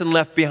person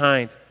left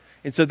behind.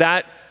 And so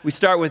that, we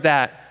start with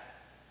that.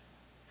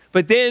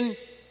 But then,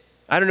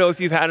 I don't know if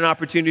you've had an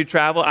opportunity to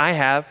travel. I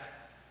have.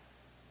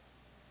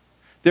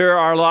 There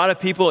are a lot of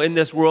people in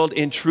this world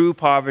in true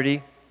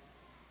poverty.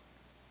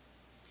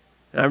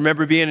 And I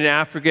remember being in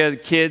Africa, the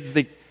kids,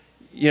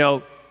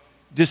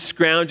 just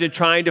scrounging,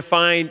 trying to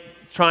find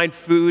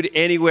food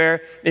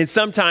anywhere. And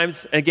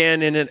sometimes,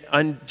 again, in an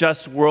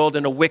unjust world,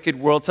 in a wicked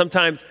world,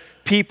 sometimes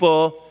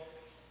people,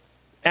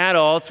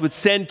 adults, would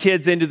send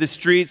kids into the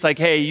streets like,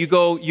 hey, you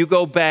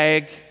go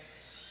beg.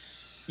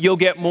 You'll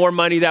get more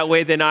money that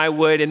way than I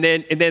would. And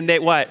then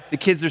the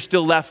kids are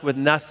still left with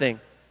nothing.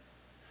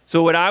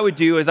 So what I would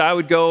do is I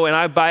would go and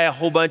I'd buy a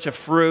whole bunch of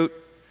fruit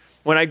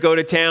when I'd go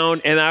to town,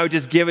 and I would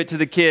just give it to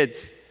the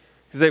kids.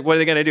 Because what are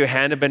they going to do?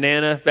 Hand a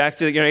banana back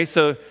to the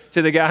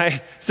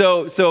guy?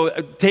 So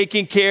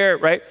taking care,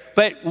 right?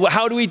 But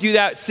how do we do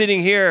that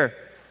sitting here?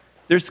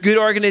 There's good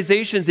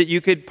organizations that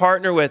you could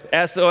partner with.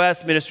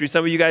 SOS Ministry.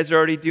 Some of you guys are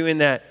already doing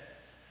that.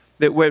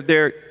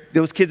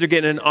 Those kids are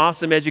getting an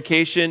awesome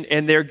education,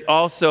 and they're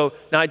also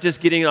not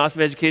just getting an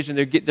awesome education,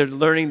 they're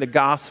learning the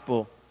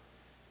gospel,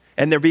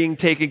 and they're being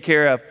taken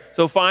care of.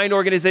 So find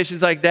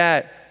organizations like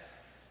that,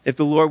 if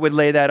the Lord would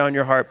lay that on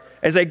your heart.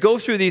 As I go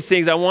through these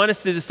things, I want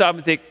us to just stop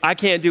and think, I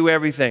can't do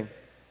everything.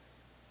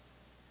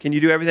 Can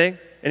you do everything?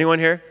 Anyone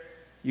here?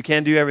 You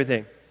can't do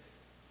everything,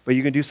 but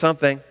you can do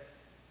something.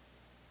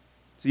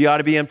 So you ought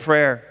to be in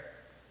prayer.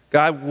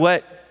 God,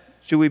 what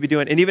should we be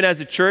doing? And even as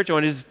a church, I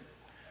want to just,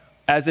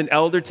 as an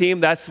elder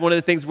team, that's one of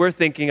the things we're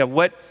thinking of.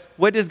 What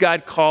does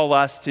God call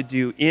us to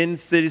do in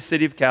the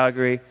city of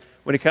Calgary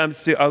when it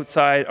comes to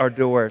outside our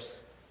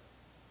doors?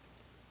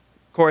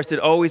 Of course, it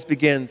always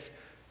begins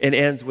and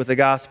ends with the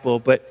gospel,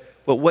 but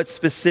what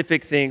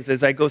specific things,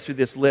 as I go through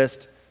this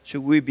list,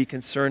 should we be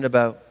concerned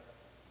about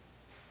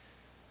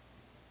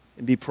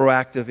and be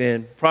proactive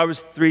in?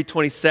 Proverbs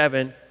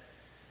 3:27,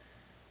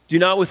 do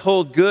not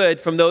withhold good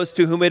from those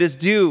to whom it is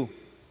due,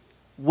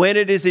 when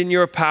it is in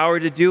your power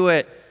to do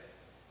it.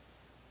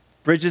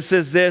 Bridget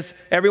says this,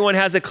 everyone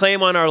has a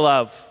claim on our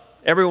love.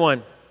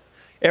 Everyone.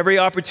 Every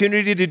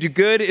opportunity to do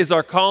good is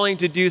our calling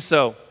to do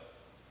so. If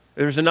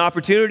there's an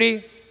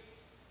opportunity,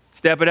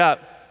 step it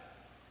up.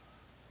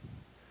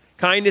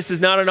 Kindness is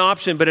not an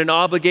option, but an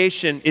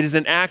obligation. It is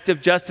an act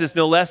of justice,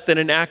 no less than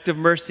an act of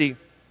mercy.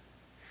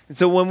 And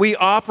so when we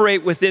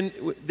operate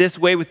within this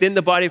way, within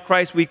the body of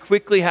Christ, we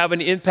quickly have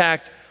an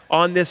impact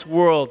on this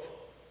world.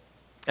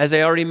 As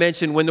I already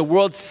mentioned, when the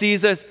world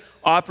sees us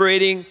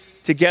operating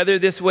together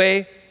this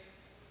way,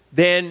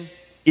 then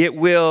it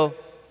will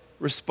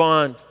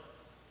respond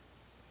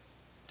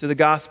to the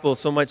gospel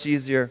so much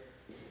easier.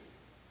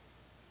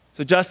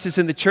 So justice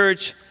in the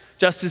church,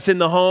 justice in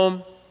the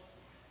home.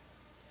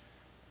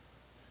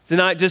 It's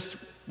not just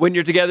when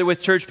you're together with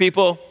church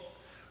people,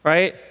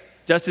 right?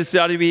 Justice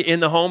ought to be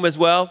in the home as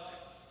well.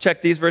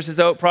 Check these verses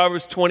out.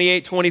 Proverbs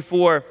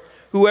 28:24.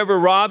 Whoever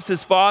robs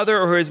his father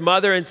or his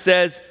mother and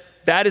says,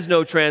 that is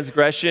no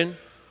transgression,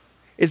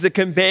 is a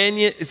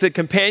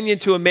companion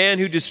to a man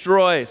who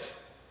destroys.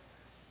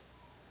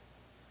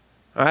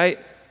 All right?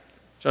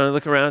 Trying to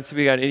look around, see if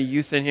we got any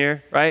youth in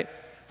here, right?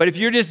 But if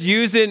you're just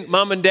using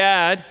mom and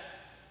dad,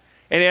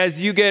 and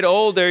as you get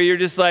older, you're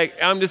just like,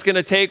 I'm just going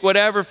to take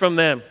whatever from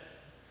them,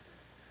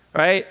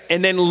 right?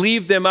 And then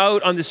leave them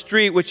out on the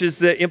street, which is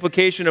the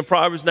implication of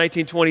Proverbs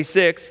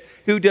 19:26.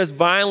 Who does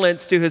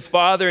violence to his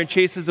father and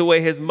chases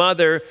away his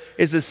mother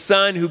is a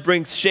son who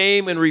brings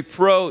shame and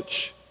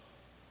reproach.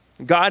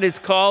 God has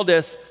called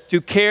us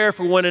to care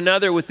for one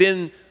another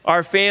within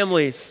our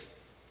families.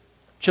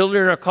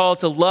 Children are called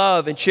to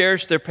love and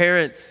cherish their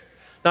parents,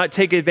 not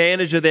take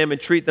advantage of them and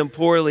treat them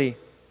poorly.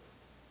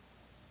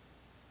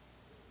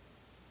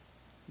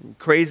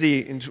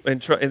 Crazy,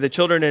 and the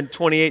children in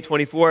 28,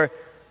 24,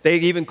 they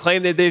even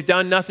claim that they've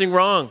done nothing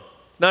wrong.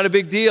 It's not a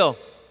big deal.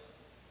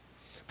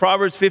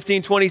 Proverbs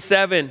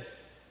 15:27,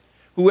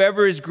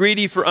 whoever is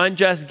greedy for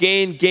unjust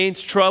gain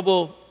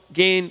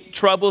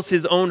troubles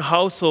his own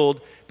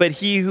household, but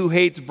he who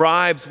hates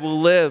bribes will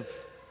live.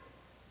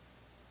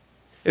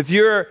 If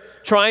you're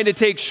trying to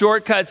take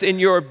shortcuts in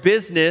your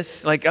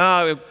business, like,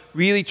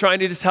 really trying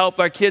to just help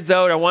our kids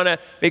out, I want to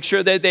make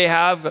sure that they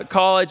have a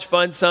college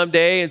fund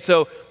someday, and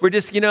so we're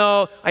just,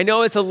 I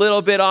know it's a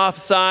little bit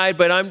offside,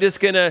 but I'm just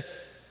going to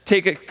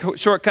take a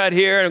shortcut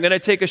here, and I'm going to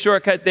take a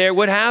shortcut there.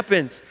 What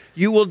happens?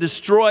 You will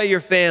destroy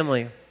your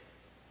family.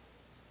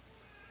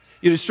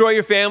 You destroy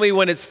your family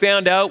when it's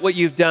found out what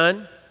you've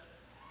done,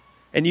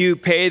 and you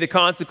pay the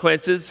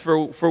consequences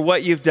for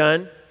what you've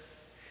done.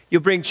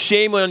 You'll bring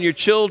shame on your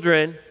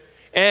children,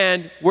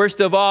 and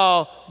worst of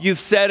all, you've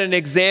set an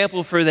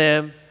example for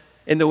them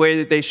in the way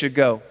that they should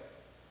go.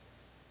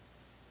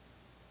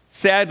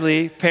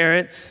 Sadly,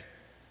 parents,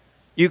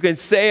 you can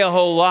say a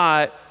whole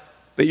lot,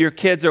 but your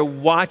kids are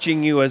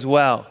watching you as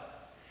well.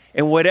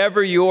 And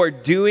whatever you're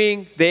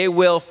doing, they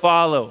will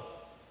follow.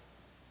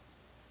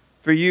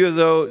 For you,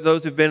 though,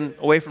 those who've been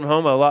away from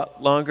home a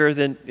lot longer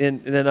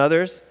than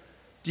others,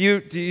 do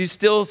you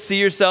still see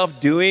yourself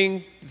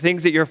doing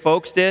things that your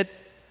folks did?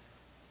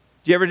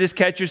 Do you ever just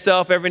catch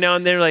yourself every now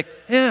and then like,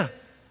 yeah,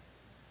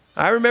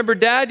 I remember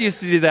Dad used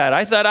to do that.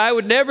 I thought I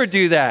would never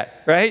do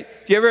that, right?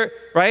 Do you ever,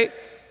 right?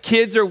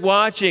 Kids are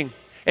watching.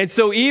 And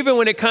so even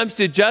when it comes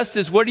to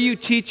justice, what are you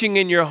teaching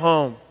in your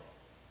home?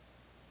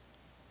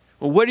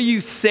 Well, what are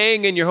you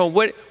saying in your home?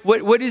 What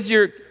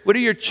do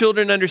your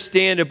children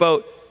understand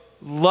about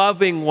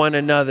loving one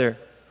another?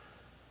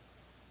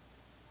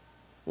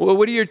 Well,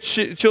 what do your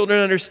children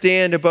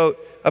understand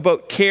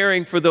about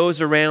caring for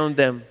those around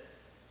them?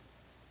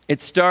 It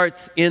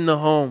starts in the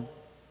home.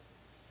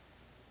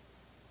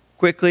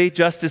 Quickly,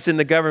 justice in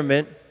the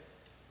government.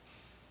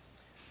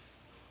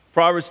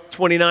 Proverbs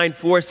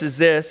 29:4 says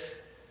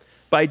this,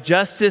 by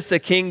justice a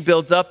king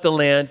builds up the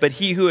land, but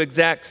he who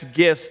exacts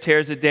gifts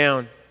tears it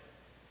down.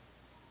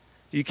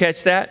 Do you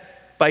catch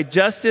that? By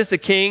justice a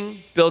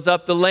king builds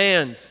up the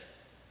land.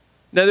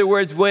 In other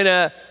words, when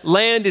a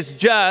land is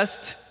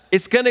just,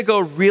 it's going to go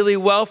really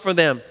well for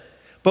them.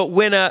 But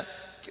when a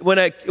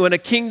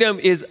kingdom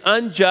is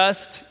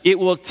unjust, it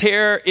will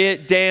tear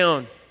it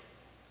down.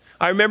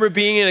 I remember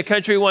being in a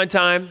country one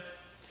time,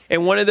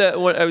 and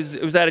I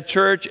was at a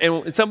church,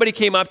 and somebody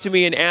came up to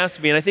me and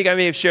asked me, and I think I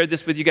may have shared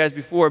this with you guys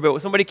before, but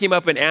somebody came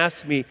up and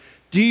asked me,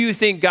 do you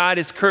think God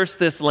has cursed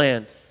this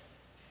land?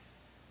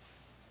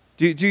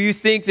 Do you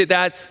think that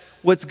that's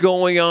what's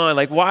going on?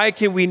 Like, why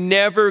can we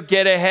never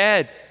get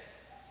ahead?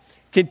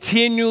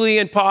 Continually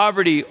in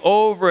poverty,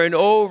 over and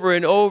over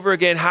and over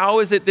again. How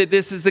is it that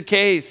this is the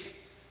case?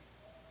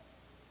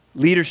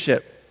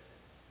 Leadership.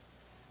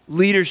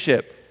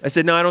 I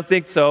said, no, I don't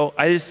think so.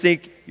 I just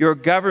think your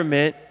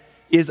government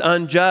is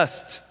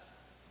unjust.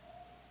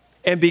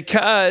 And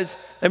because,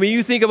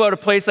 you think about a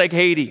place like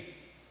Haiti.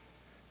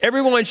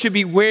 Everyone should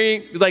be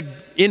wearing,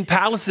 in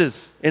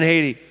palaces in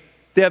Haiti.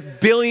 They have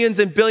billions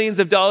and billions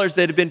of dollars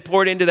that have been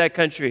poured into that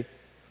country.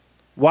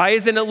 Why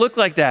doesn't it look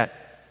like that?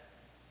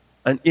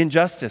 An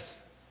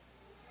injustice.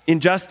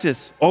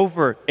 Injustice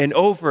over and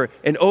over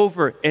and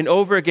over and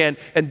over again.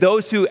 And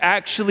those who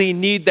actually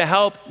need the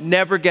help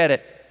never get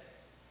it.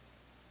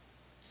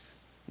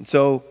 And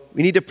so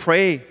we need to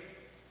pray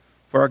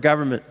for our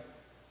government.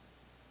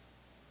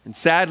 And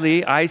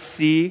sadly, I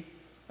see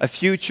a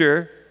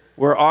future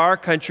where our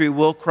country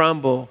will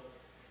crumble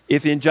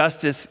if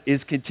injustice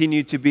is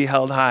continued to be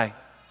held high.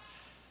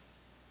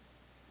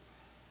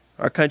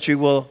 Our country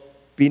will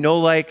be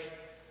not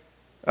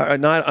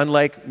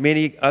unlike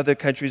many other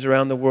countries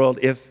around the world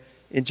if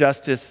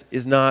injustice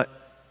is not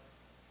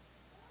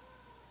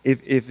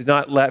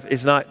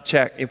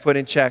put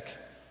in check.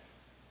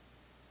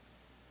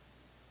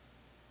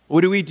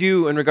 What do we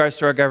do in regards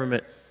to our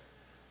government?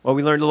 Well,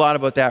 we learned a lot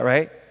about that,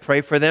 right?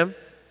 Pray for them.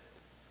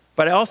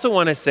 But I also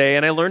want to say,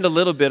 and I learned a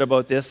little bit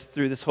about this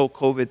through this whole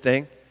COVID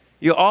thing,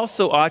 you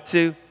also ought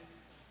to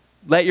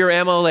let your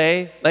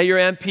MLA, let your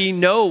MP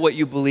know what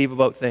you believe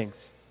about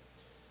things.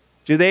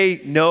 Do they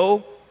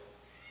know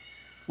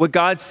what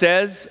God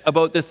says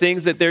about the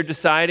things that they're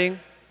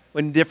deciding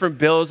when different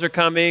bills are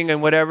coming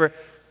and whatever?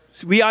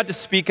 So we ought to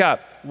speak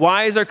up.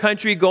 Why is our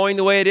country going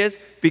the way it is?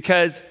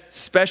 Because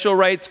special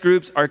rights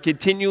groups are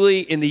continually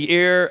in the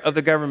ear of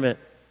the government.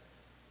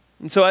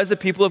 And so as the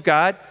people of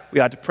God, we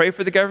ought to pray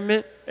for the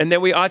government, and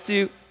then we ought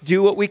to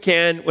do what we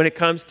can when it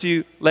comes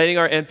to letting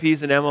our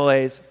MPs and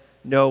MLAs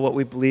know what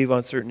we believe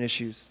on certain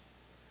issues.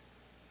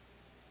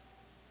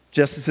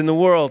 Justice in the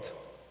world.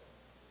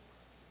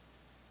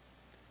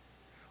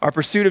 Our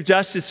pursuit of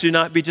justice should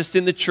not be just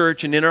in the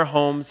church and in our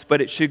homes,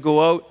 but it should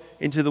go out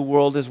into the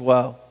world as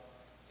well.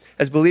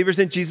 As believers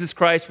in Jesus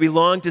Christ, we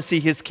long to see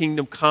his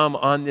kingdom come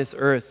on this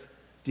earth.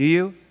 Do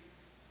you?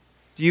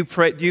 Do you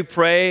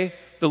pray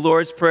the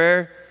Lord's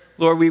Prayer?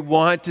 Lord, we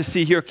want to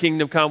see your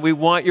kingdom come. We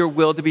want your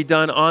will to be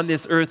done on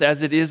this earth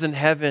as it is in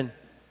heaven.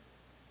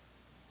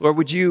 Lord,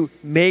 would you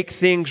make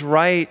things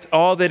right,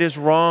 all that is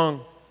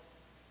wrong?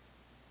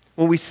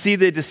 When we see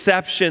the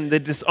deception, the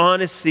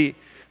dishonesty,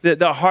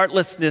 the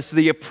heartlessness,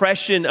 the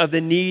oppression of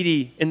the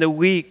needy and the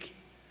weak,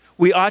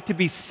 we ought to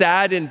be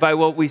saddened by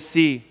what we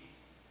see.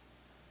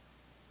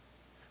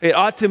 It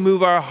ought to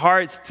move our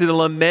hearts to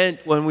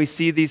lament when we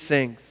see these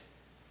things.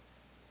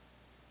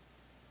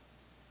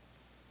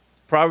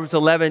 Proverbs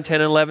 11, 10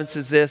 and 11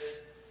 says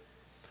this: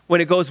 when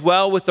it goes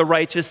well with the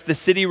righteous, the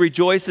city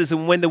rejoices,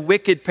 and when the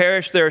wicked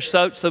perish, there are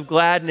shouts of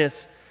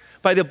gladness.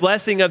 By the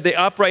blessing of the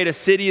upright, a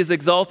city is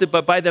exalted,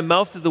 but by the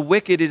mouth of the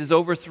wicked, it is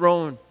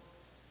overthrown.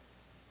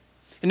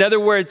 In other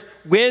words,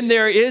 when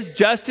there is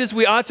justice,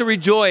 we ought to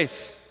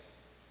rejoice.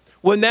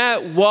 When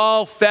that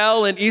wall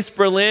fell in East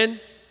Berlin,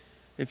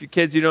 if your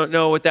kids, you don't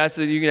know what that's,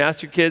 you can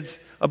ask your kids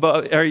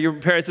about, or your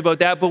parents about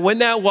that, but when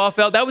that wall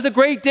fell, that was a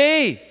great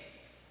day.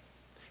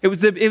 It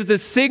was a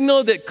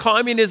signal that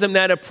communism,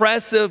 that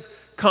oppressive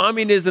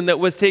communism that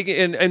was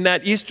taken in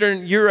that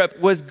Eastern Europe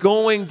was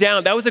going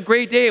down. That was a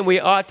great day, and we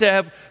ought to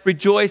have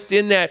rejoiced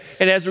in that.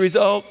 And as a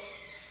result,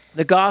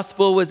 the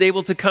gospel was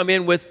able to come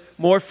in with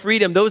more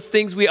freedom. Those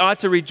things we ought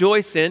to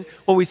rejoice in.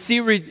 When we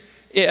see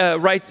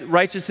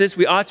righteousness,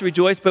 we ought to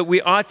rejoice, but we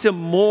ought to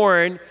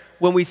mourn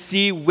when we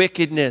see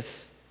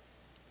wickedness.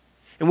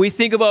 And we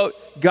think about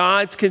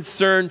God's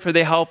concern for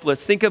the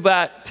helpless. Think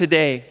about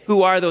today.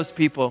 Who are those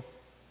people?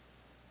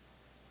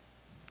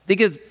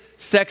 Think of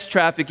sex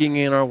trafficking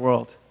in our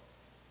world.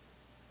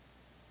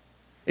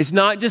 It's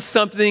not just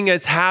something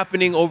that's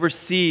happening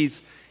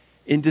overseas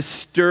in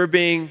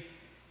disturbing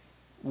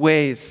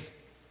ways.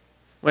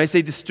 When I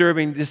say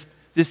disturbing,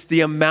 just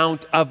the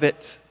amount of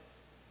it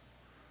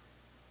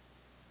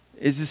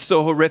is just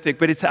so horrific,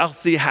 but it's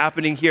actually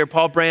happening here.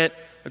 Paul Brandt,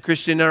 a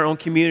Christian in our own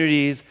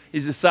communities,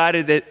 has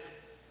decided that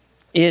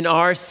in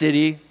our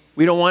city,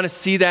 we don't want to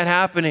see that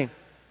happening.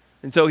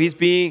 And so he's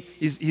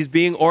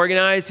being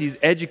organized, he's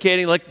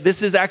educating, like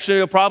this is actually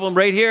a problem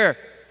right here.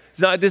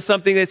 It's not just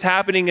something that's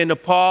happening in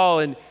Nepal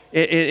and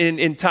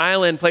in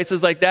Thailand,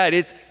 places like that.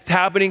 It's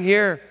happening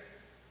here.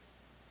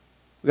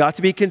 We ought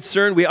to be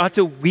concerned. We ought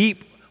to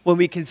weep when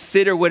we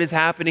consider what is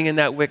happening in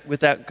that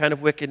with that kind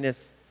of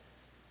wickedness.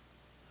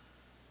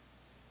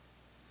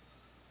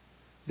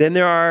 Then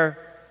there are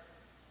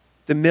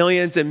the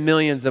millions and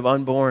millions of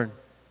unborn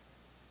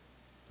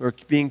who are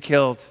being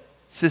killed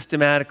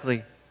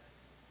systematically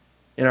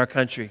in our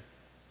country,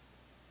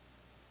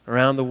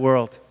 around the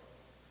world.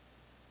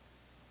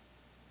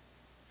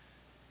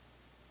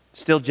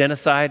 Still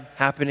genocide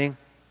happening in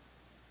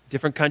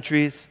different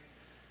countries.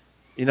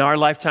 In our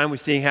lifetime, we're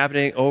seeing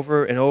happening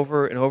over and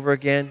over and over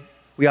again.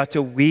 We ought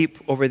to weep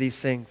over these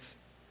things.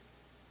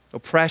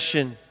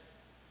 Oppression,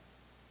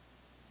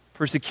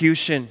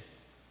 persecution.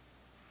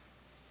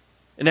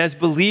 And as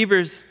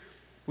believers,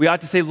 we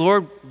ought to say,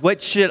 Lord,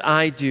 what should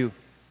I do?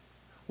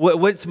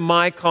 What's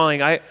my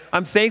calling?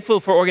 I'm thankful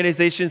for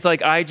organizations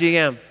like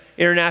IJM,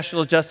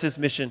 International Justice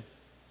Mission,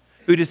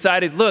 who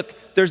decided, look,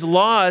 there's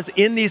laws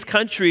in these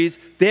countries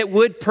that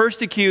would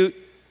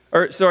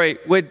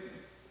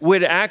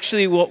would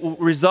actually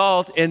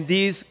result in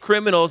these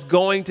criminals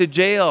going to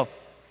jail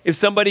if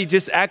somebody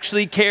just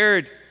actually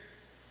cared.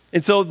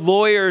 And so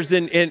lawyers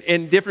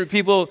and different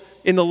people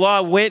in the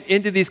law went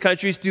into these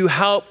countries to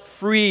help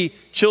free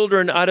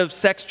children out of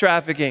sex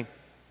trafficking.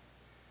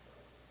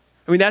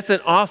 I mean, that's an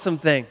awesome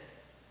thing.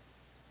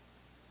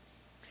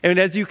 And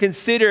as you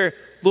consider,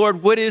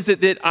 Lord, what is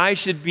it that I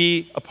should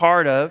be a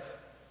part of?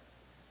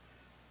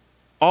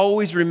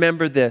 Always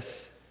remember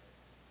this.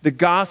 The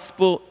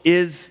gospel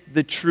is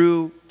the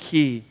true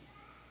key,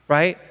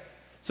 right?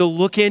 So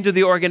look into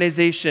the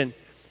organization.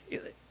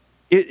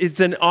 It's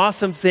an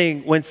awesome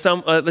thing when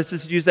let's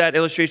just use that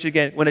illustration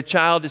again, when a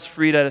child is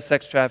freed out of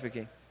sex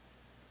trafficking.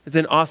 It's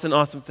an awesome,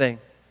 awesome thing.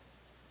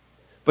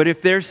 But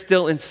if they're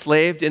still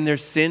enslaved in their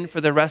sin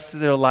for the rest of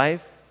their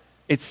life,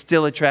 it's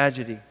still a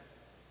tragedy.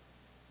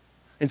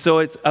 And so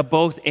it's a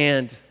both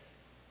and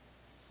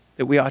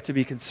that we ought to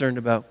be concerned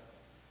about.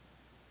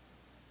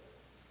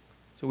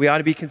 So we ought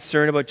to be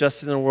concerned about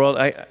justice in the world.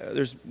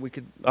 We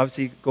could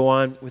obviously go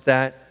on with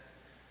that.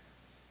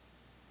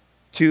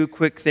 Two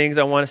quick things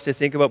I want us to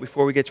think about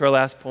before we get to our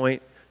last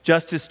point.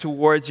 Justice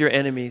towards your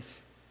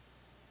enemies.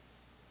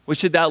 What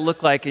should that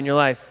look like in your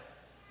life?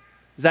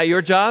 Is that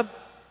your job?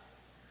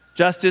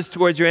 Justice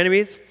towards your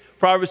enemies?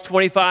 Proverbs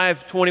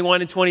 25,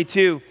 21, and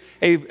 22.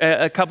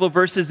 A couple of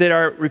verses that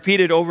are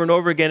repeated over and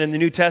over again in the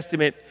New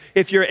Testament.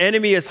 If your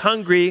enemy is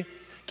hungry,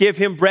 give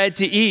him bread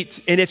to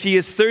eat. And if he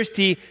is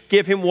thirsty,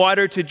 give him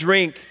water to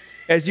drink.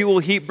 As you will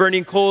heap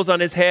burning coals on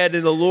his head,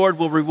 and the Lord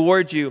will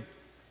reward you.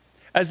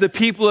 As the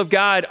people of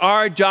God,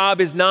 our job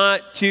is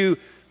not to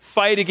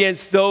fight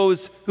against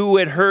those who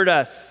would hurt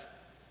us.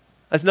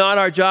 That's not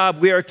our job.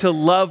 We are to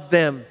love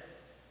them.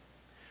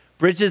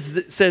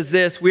 Bridges says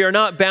this: we are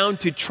not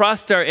bound to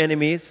trust our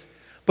enemies,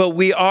 but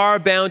we are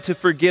bound to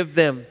forgive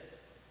them.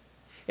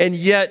 And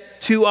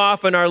yet, too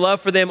often, our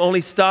love for them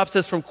only stops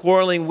us from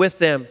quarreling with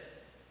them.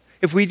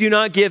 If we do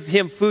not give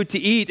him food to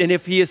eat, and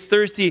if he is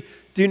thirsty,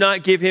 do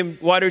not give him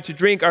water to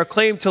drink, our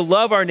claim to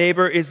love our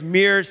neighbor is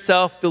mere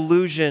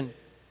self-delusion.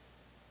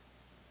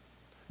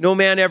 No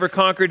man ever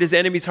conquered his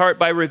enemy's heart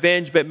by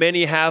revenge, but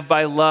many have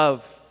by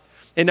love.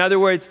 In other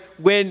words,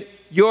 when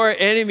your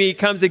enemy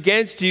comes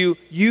against you,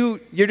 you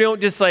don't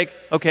just like,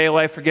 okay, well,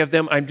 I forgive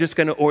them. I'm just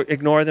going to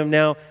ignore them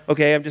now.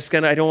 Okay, I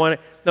don't want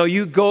to. No,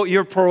 you're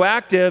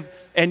proactive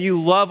and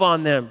you love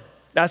on them.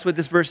 That's what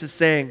this verse is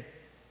saying.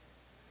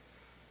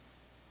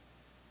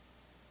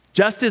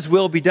 Justice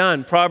will be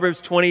done.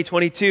 Proverbs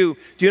 20:22.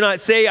 Do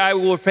not say, I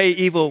will repay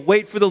evil.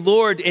 Wait for the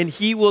Lord and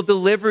he will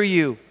deliver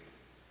you.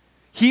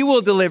 He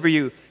will deliver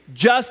you.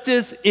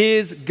 Justice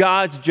is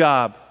God's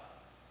job.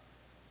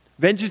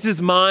 Vengeance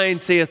is mine,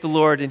 saith the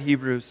Lord in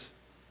Hebrews.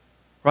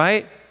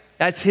 Right?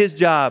 That's his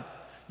job.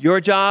 Your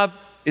job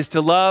is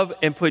to love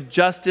and put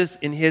justice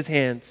in his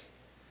hands.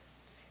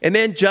 And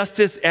then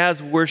justice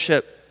as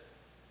worship.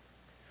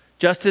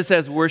 Justice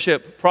as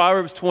worship.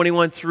 Proverbs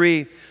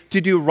 21:3. To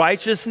do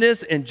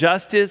righteousness and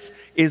justice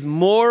is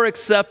more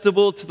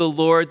acceptable to the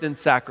Lord than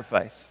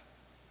sacrifice.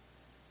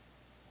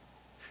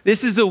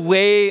 This is a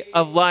way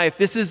of life.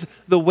 This is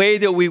the way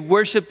that we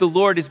worship the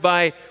Lord, is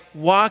by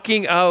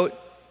walking out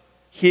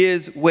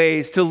his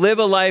ways, to live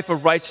a life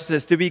of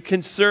righteousness, to be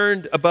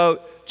concerned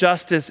about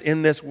justice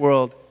in this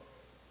world.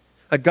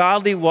 A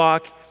godly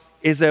walk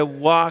is a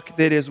walk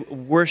that is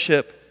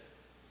worship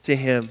to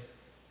him.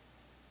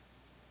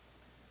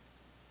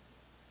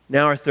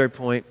 Now our third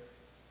point.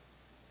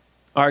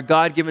 Our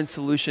God-given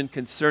solution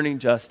concerning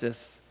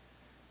justice,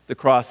 the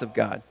cross of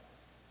God.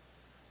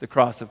 The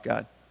cross of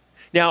God.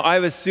 Now,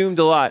 I've assumed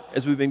a lot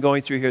as we've been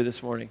going through here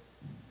this morning.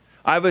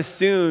 I've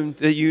assumed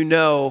that you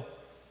know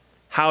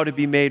how to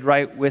be made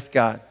right with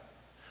God.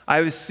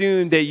 I've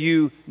assumed that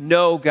you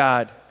know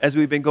God as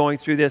we've been going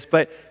through this.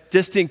 But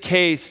just in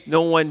case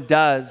no one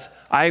does,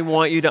 I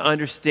want you to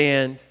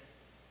understand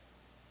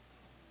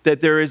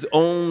that there is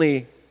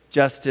only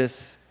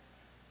justice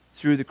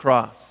through the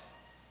cross.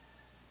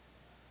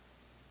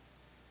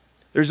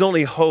 There's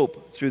only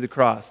hope through the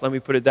cross. Let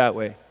me put it that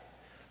way.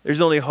 There's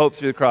only hope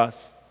through the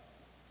cross.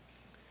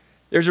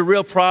 There's a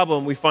real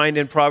problem we find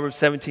in Proverbs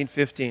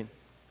 17:15.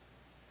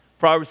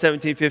 Proverbs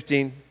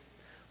 17:15.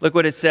 Look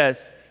what it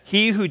says.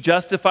 He who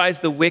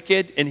justifies the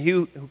wicked and he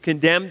who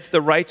condemns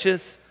the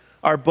righteous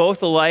are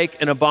both alike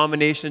an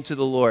abomination to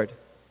the Lord.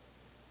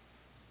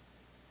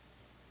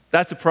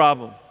 That's a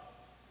problem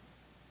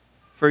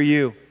for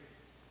you.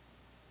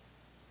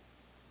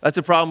 That's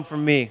a problem for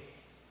me.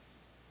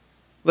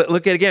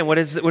 Look at it again. What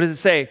does it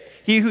say?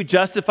 He who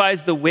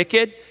justifies the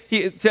wicked,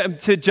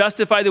 to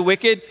justify the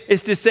wicked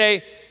is to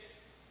say,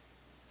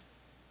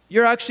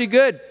 you're actually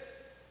good.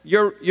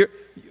 You're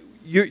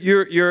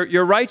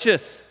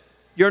righteous.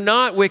 You're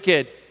not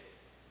wicked.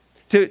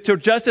 To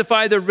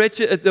justify the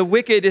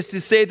wicked is to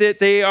say that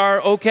they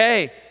are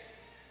okay.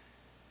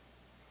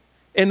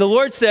 And the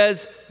Lord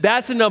says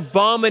that's an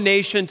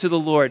abomination to the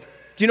Lord.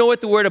 Do you know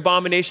what the word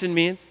abomination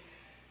means?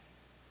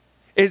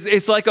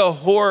 It's like a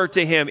horror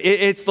to him.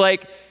 It's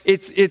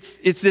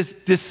this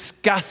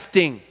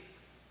disgusting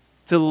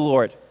to the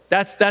Lord.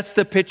 That's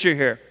the picture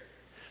here.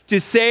 To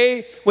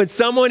say when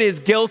someone is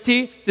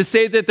guilty, to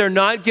say that they're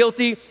not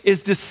guilty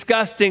is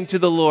disgusting to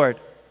the Lord.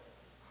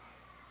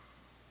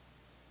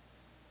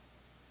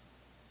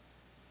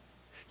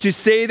 To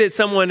say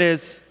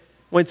that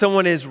when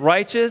someone is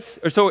righteous,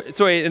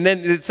 and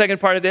then the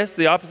second part of this,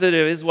 the opposite of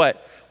it is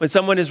what? When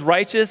someone is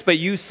righteous, but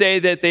you say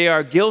that they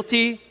are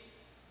guilty,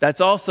 that's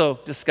also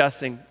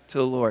disgusting to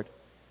the Lord.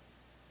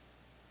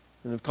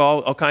 And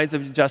all kinds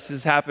of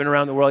injustices happen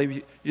around the world.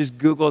 You just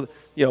Google,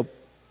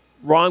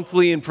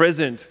 wrongfully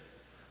imprisoned,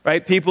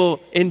 right?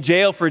 People in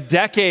jail for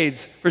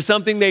decades for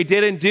something they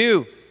didn't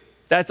do.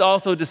 That's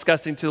also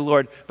disgusting to the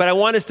Lord. But I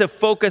want us to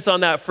focus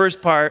on that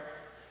first part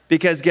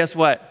because guess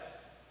what?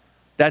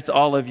 That's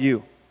all of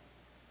you.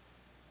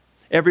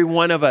 Every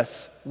one of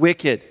us,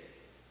 wicked.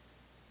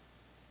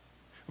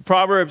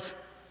 Proverbs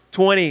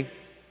 20,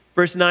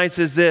 verse 9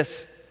 says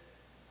this.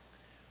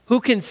 Who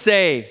can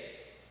say,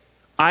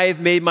 I have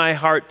made my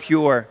heart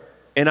pure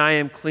and I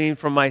am clean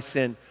from my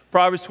sin?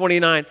 Proverbs 20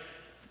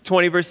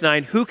 verse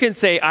 9. Who can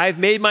say, I have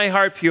made my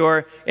heart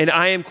pure and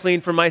I am clean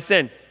from my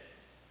sin?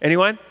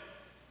 Anyone?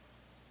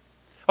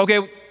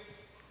 Okay,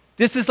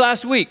 this is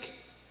last week.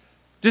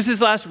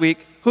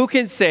 Who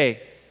can say,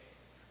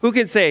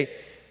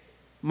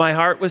 my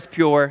heart was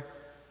pure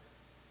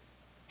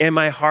and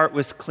my heart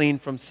was clean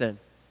from sin?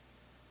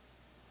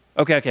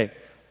 Okay.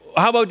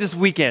 How about this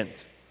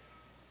weekend?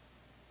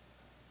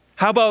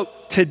 How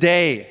about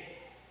today?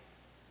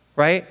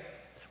 Right?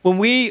 When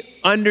we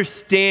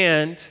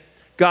understand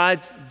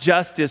God's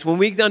justice, when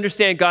we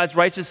understand God's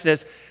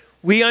righteousness,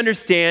 we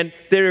understand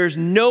that there's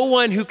no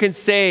one who can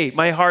say,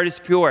 my heart is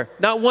pure.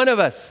 Not one of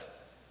us.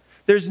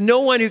 There's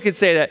no one who can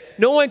say that.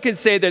 No one can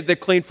say that they're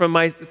clean from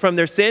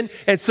their sin.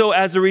 And so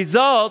as a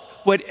result,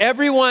 what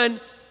everyone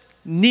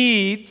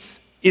needs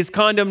is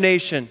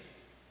condemnation.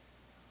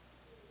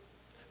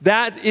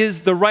 That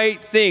is the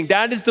right thing.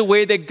 That is the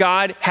way that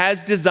God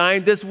has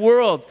designed this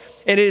world.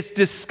 And it's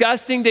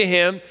disgusting to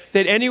him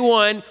that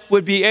anyone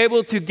would be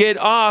able to get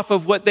off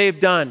of what they've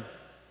done.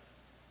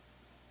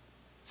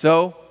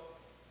 So,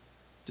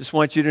 just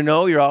want you to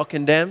know you're all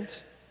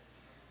condemned.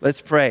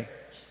 Let's pray.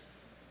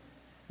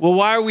 Well,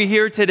 why are we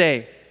here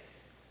today?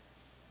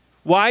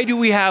 Why do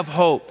we have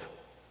hope?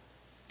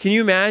 Can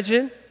you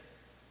imagine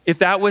if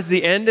that was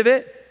the end of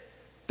it?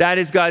 That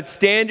is God's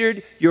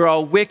standard. You're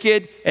all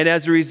wicked, and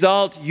as a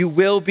result, you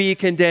will be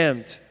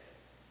condemned.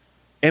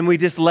 And we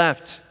just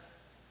left.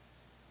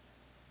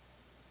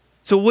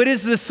 So what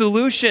is the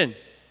solution?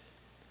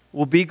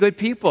 Well, be good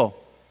people.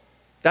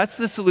 That's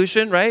the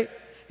solution, right?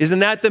 Isn't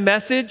that the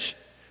message?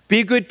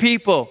 Be good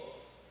people.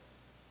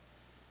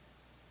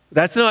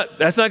 That's not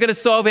going to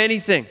solve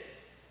anything.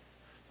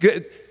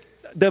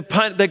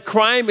 The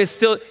crime is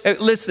still,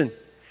 listen,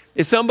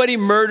 if somebody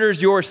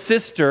murders your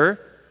sister,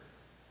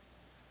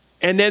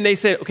 and then they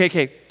say,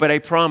 okay, but I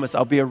promise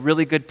I'll be a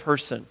really good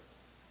person.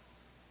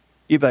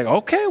 You'd be like,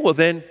 okay, well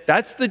then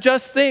that's the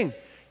just thing.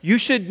 You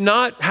should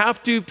not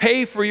have to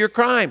pay for your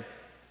crime.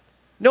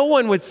 No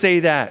one would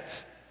say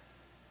that.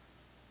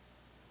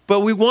 But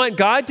we want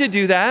God to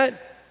do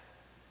that.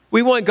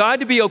 We want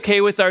God to be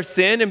okay with our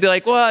sin and be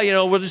like,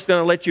 well, we're just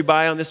going to let you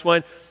by on this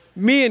one.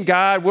 Me and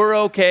God, we're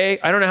okay.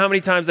 I don't know how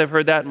many times I've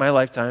heard that in my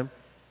lifetime.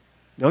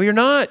 No, you're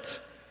not.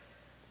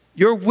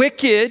 You're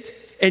wicked.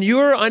 And you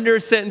are under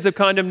a sentence of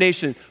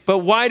condemnation. But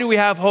why do we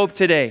have hope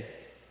today?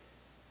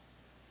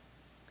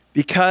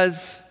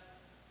 Because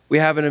we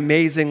have an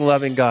amazing,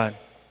 loving God.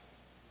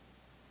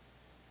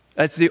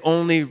 That's the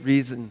only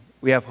reason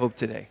we have hope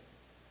today.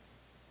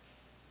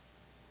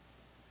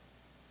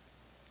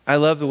 I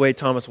love the way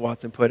Thomas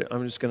Watson put it.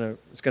 I'm just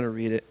gonna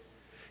read it.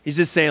 He's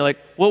just saying, like,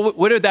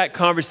 what did that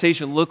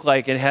conversation look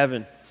like in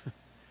heaven?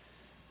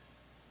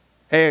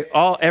 Hey,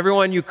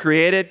 everyone you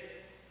created,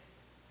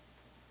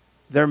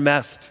 they're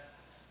messed.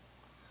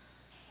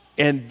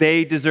 And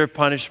they deserve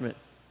punishment.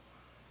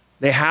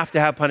 They have to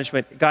have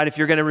punishment. God, if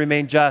you're going to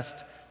remain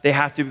just, they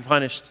have to be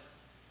punished.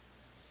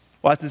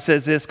 Watson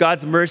says this,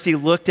 God's mercy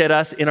looked at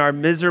us in our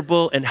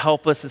miserable and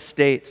helpless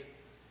estate.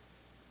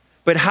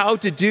 But how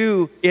to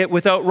do it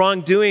without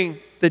wrongdoing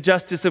the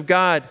justice of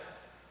God?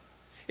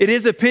 It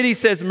is a pity,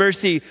 says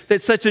Mercy,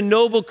 that such a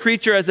noble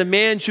creature as a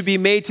man should be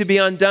made to be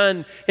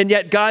undone, and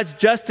yet God's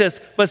justice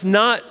must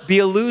not be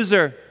a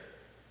loser.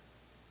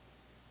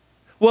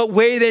 What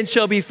way then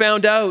shall be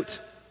found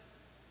out?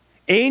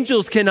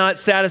 Angels cannot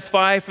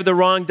satisfy for the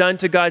wrong done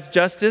to God's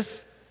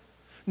justice,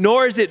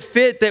 nor is it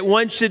fit that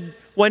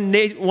one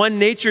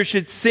nature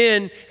should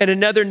sin and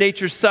another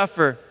nature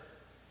suffer.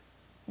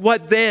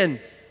 What then?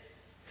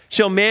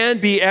 Shall man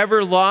be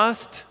ever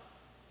lost?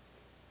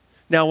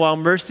 Now, while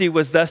Mercy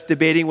was thus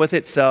debating with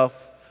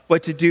itself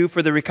what to do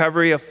for the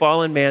recovery of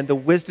fallen man, the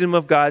wisdom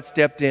of God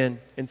stepped in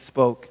and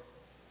spoke.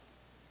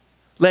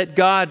 Let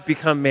God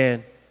become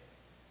man.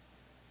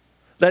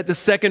 Let the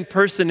second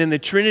person in the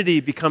Trinity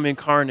become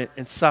incarnate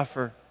and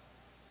suffer.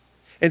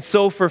 And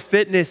so for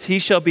fitness he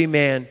shall be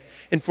man,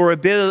 and for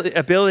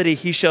ability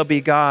he shall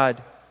be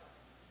God.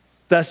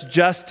 Thus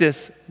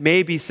justice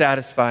may be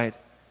satisfied,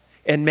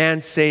 and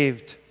man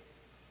saved.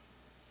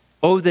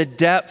 Oh, the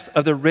depth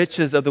of the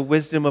riches of the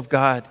wisdom of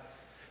God,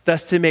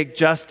 thus to make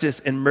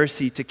justice and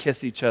mercy to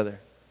kiss each other.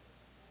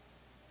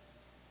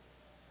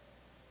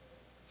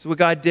 That's what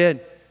God did.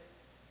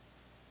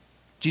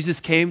 Jesus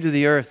came to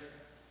the earth.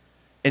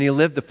 And he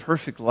lived the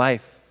perfect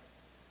life.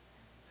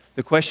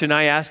 The question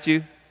I asked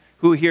you,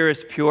 who here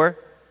is pure?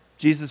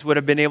 Jesus would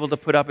have been able to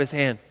put up his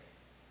hand.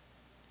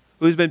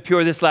 Who's been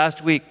pure this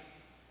last week?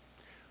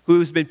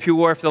 Who's been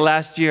pure for the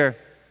last year?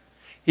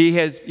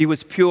 He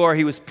was pure,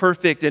 he was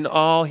perfect in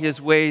all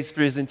his ways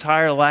for his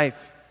entire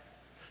life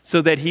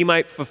so that he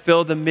might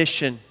fulfill the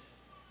mission.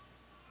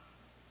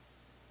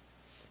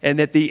 And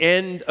at the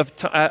end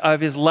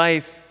of his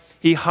life,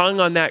 he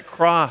hung on that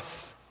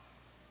cross,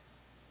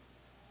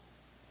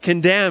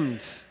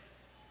 condemned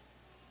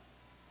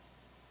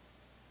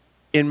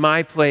in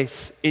my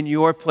place, in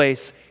your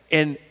place,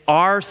 and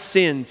our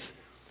sins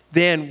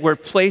then were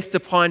placed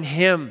upon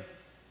him.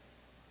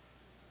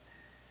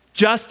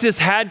 Justice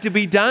had to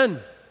be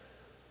done.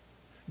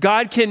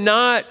 God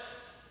cannot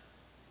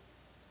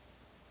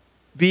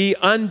be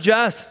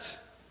unjust.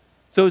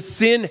 So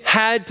sin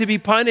had to be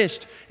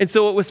punished. And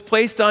so it was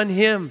placed on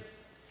him.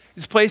 It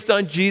was placed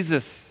on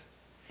Jesus.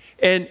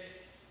 And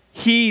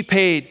he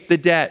paid the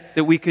debt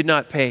that we could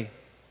not pay.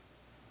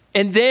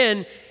 And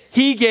then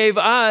he gave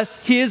us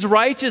his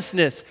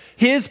righteousness.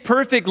 His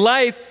perfect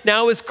life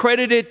now is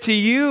credited to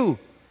you.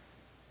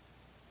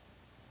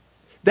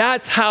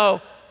 That's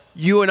how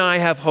you and I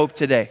have hope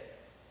today.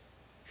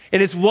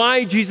 And it's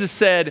why Jesus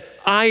said,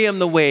 I am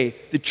the way,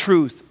 the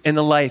truth, and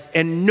the life,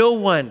 and no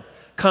one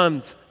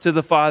comes to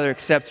the Father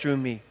except through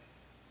me.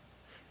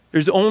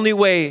 There's only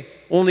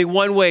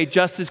one way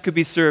justice could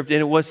be served,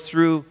 and it was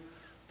through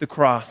the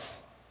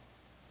cross.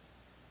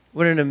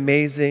 What an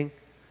amazing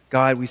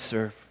God we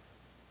serve.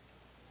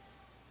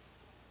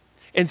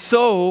 And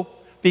so,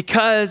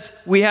 because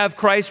we have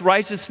Christ's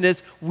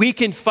righteousness, we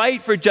can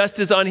fight for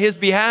justice on his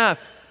behalf.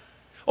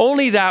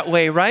 Only that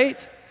way,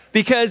 right?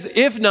 Because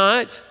if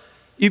not,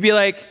 you'd be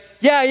like,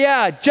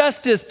 yeah,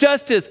 justice.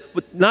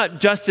 But not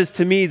justice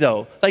to me,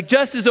 though. Like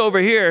justice over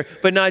here,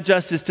 but not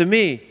justice to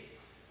me.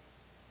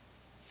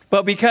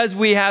 But because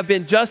we have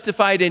been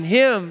justified in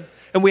him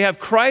and we have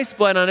Christ's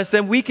blood on us,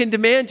 then we can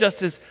demand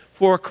justice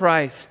for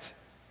Christ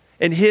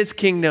and his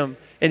kingdom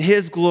and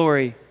his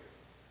glory.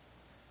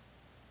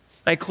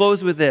 I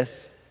close with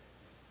this.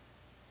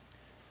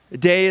 The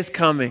day is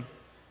coming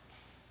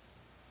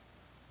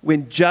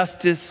when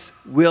justice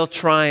will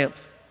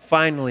triumph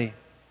finally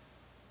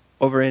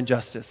over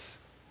injustice.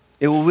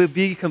 It will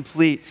be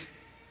complete.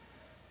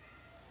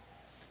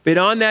 But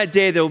on that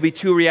day, there will be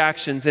two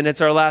reactions, and it's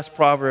our last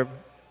proverb.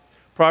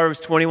 Proverbs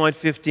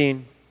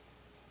 21:15.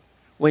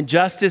 When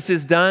justice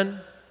is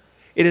done,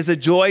 it is a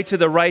joy to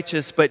the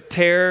righteous, but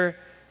terror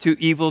to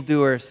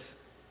evildoers.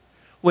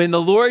 When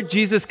the Lord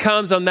Jesus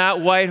comes on that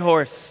white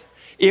horse,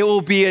 it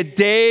will be a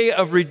day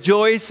of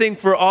rejoicing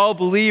for all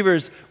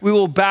believers. We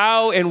will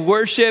bow and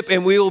worship,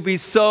 and we will be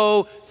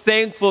so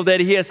thankful that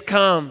he has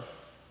come.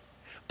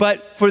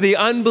 But for the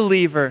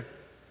unbeliever,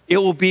 it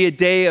will be a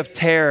day of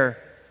terror.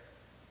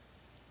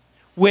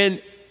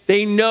 When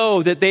they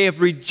know that they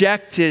have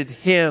rejected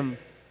him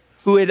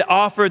who had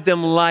offered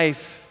them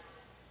life,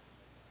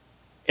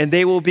 and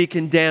they will be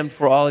condemned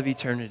for all of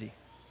eternity.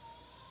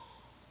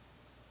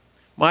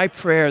 My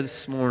prayer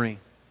this morning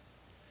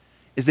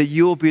is that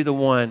you will be the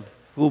one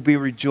who will be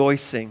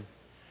rejoicing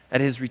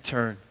at his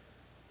return.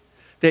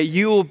 That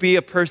you will be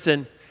a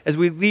person, as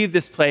we leave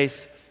this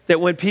place, that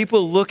when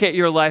people look at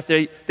your life,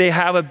 they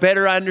have a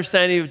better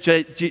understanding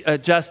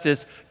of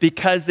justice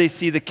because they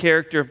see the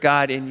character of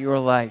God in your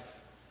life.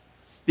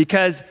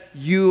 Because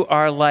you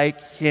are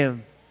like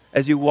him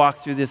as you walk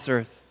through this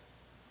earth.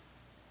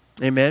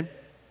 Amen?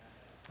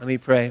 Let me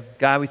pray.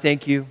 God, we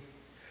thank you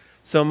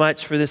so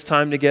much for this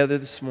time together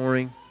this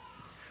morning.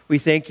 We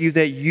thank you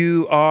that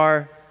you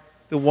are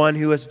the one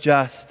who is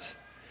just.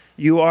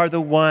 You are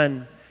the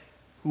one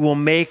who will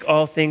make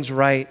all things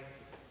right.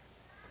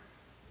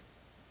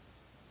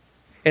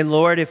 And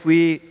Lord, if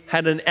we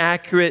had an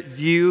accurate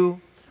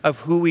view of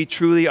who we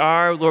truly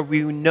are, Lord,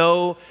 we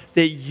know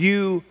that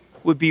you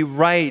would be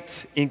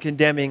right in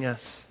condemning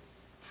us.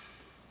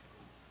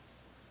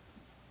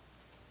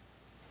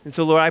 And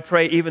so, Lord, I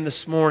pray even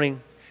this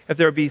morning, if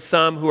there be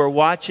some who are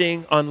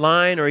watching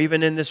online or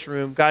even in this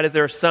room, God, if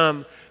there are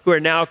some who are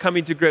now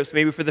coming to grips,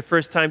 maybe for the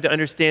first time, to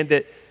understand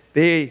that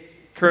they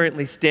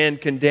currently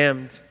stand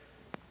condemned,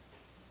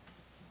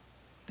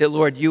 that,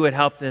 Lord, you would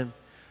help them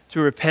to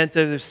repent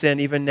of their sin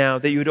even now,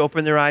 that you would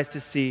open their eyes to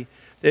see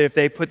that if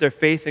they put their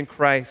faith in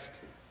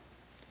Christ,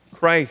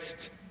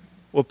 Christ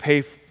will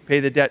pay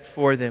the debt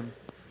for them.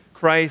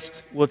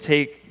 Christ will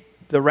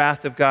take the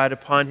wrath of God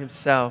upon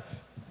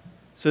himself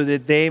so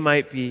that they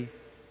might be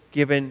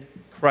given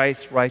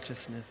Christ's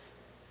righteousness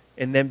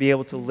and then be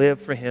able to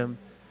live for him,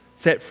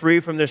 set free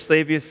from their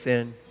slavery of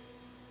sin,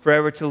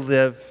 forever to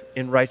live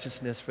in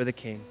righteousness for the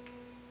King.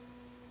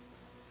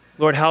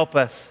 Lord, help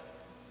us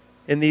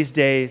in these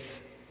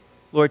days,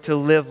 Lord, to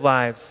live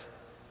lives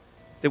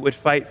that would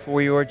fight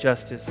for your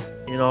justice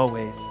in all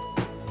ways.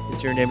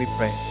 It's your name we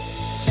pray.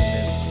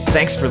 Amen.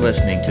 Thanks for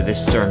listening to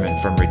this sermon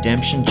from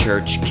Redemption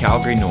Church,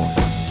 Calgary North.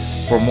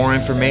 For more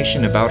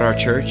information about our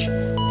church,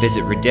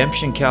 visit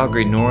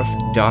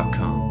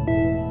redemptioncalgarynorth.com.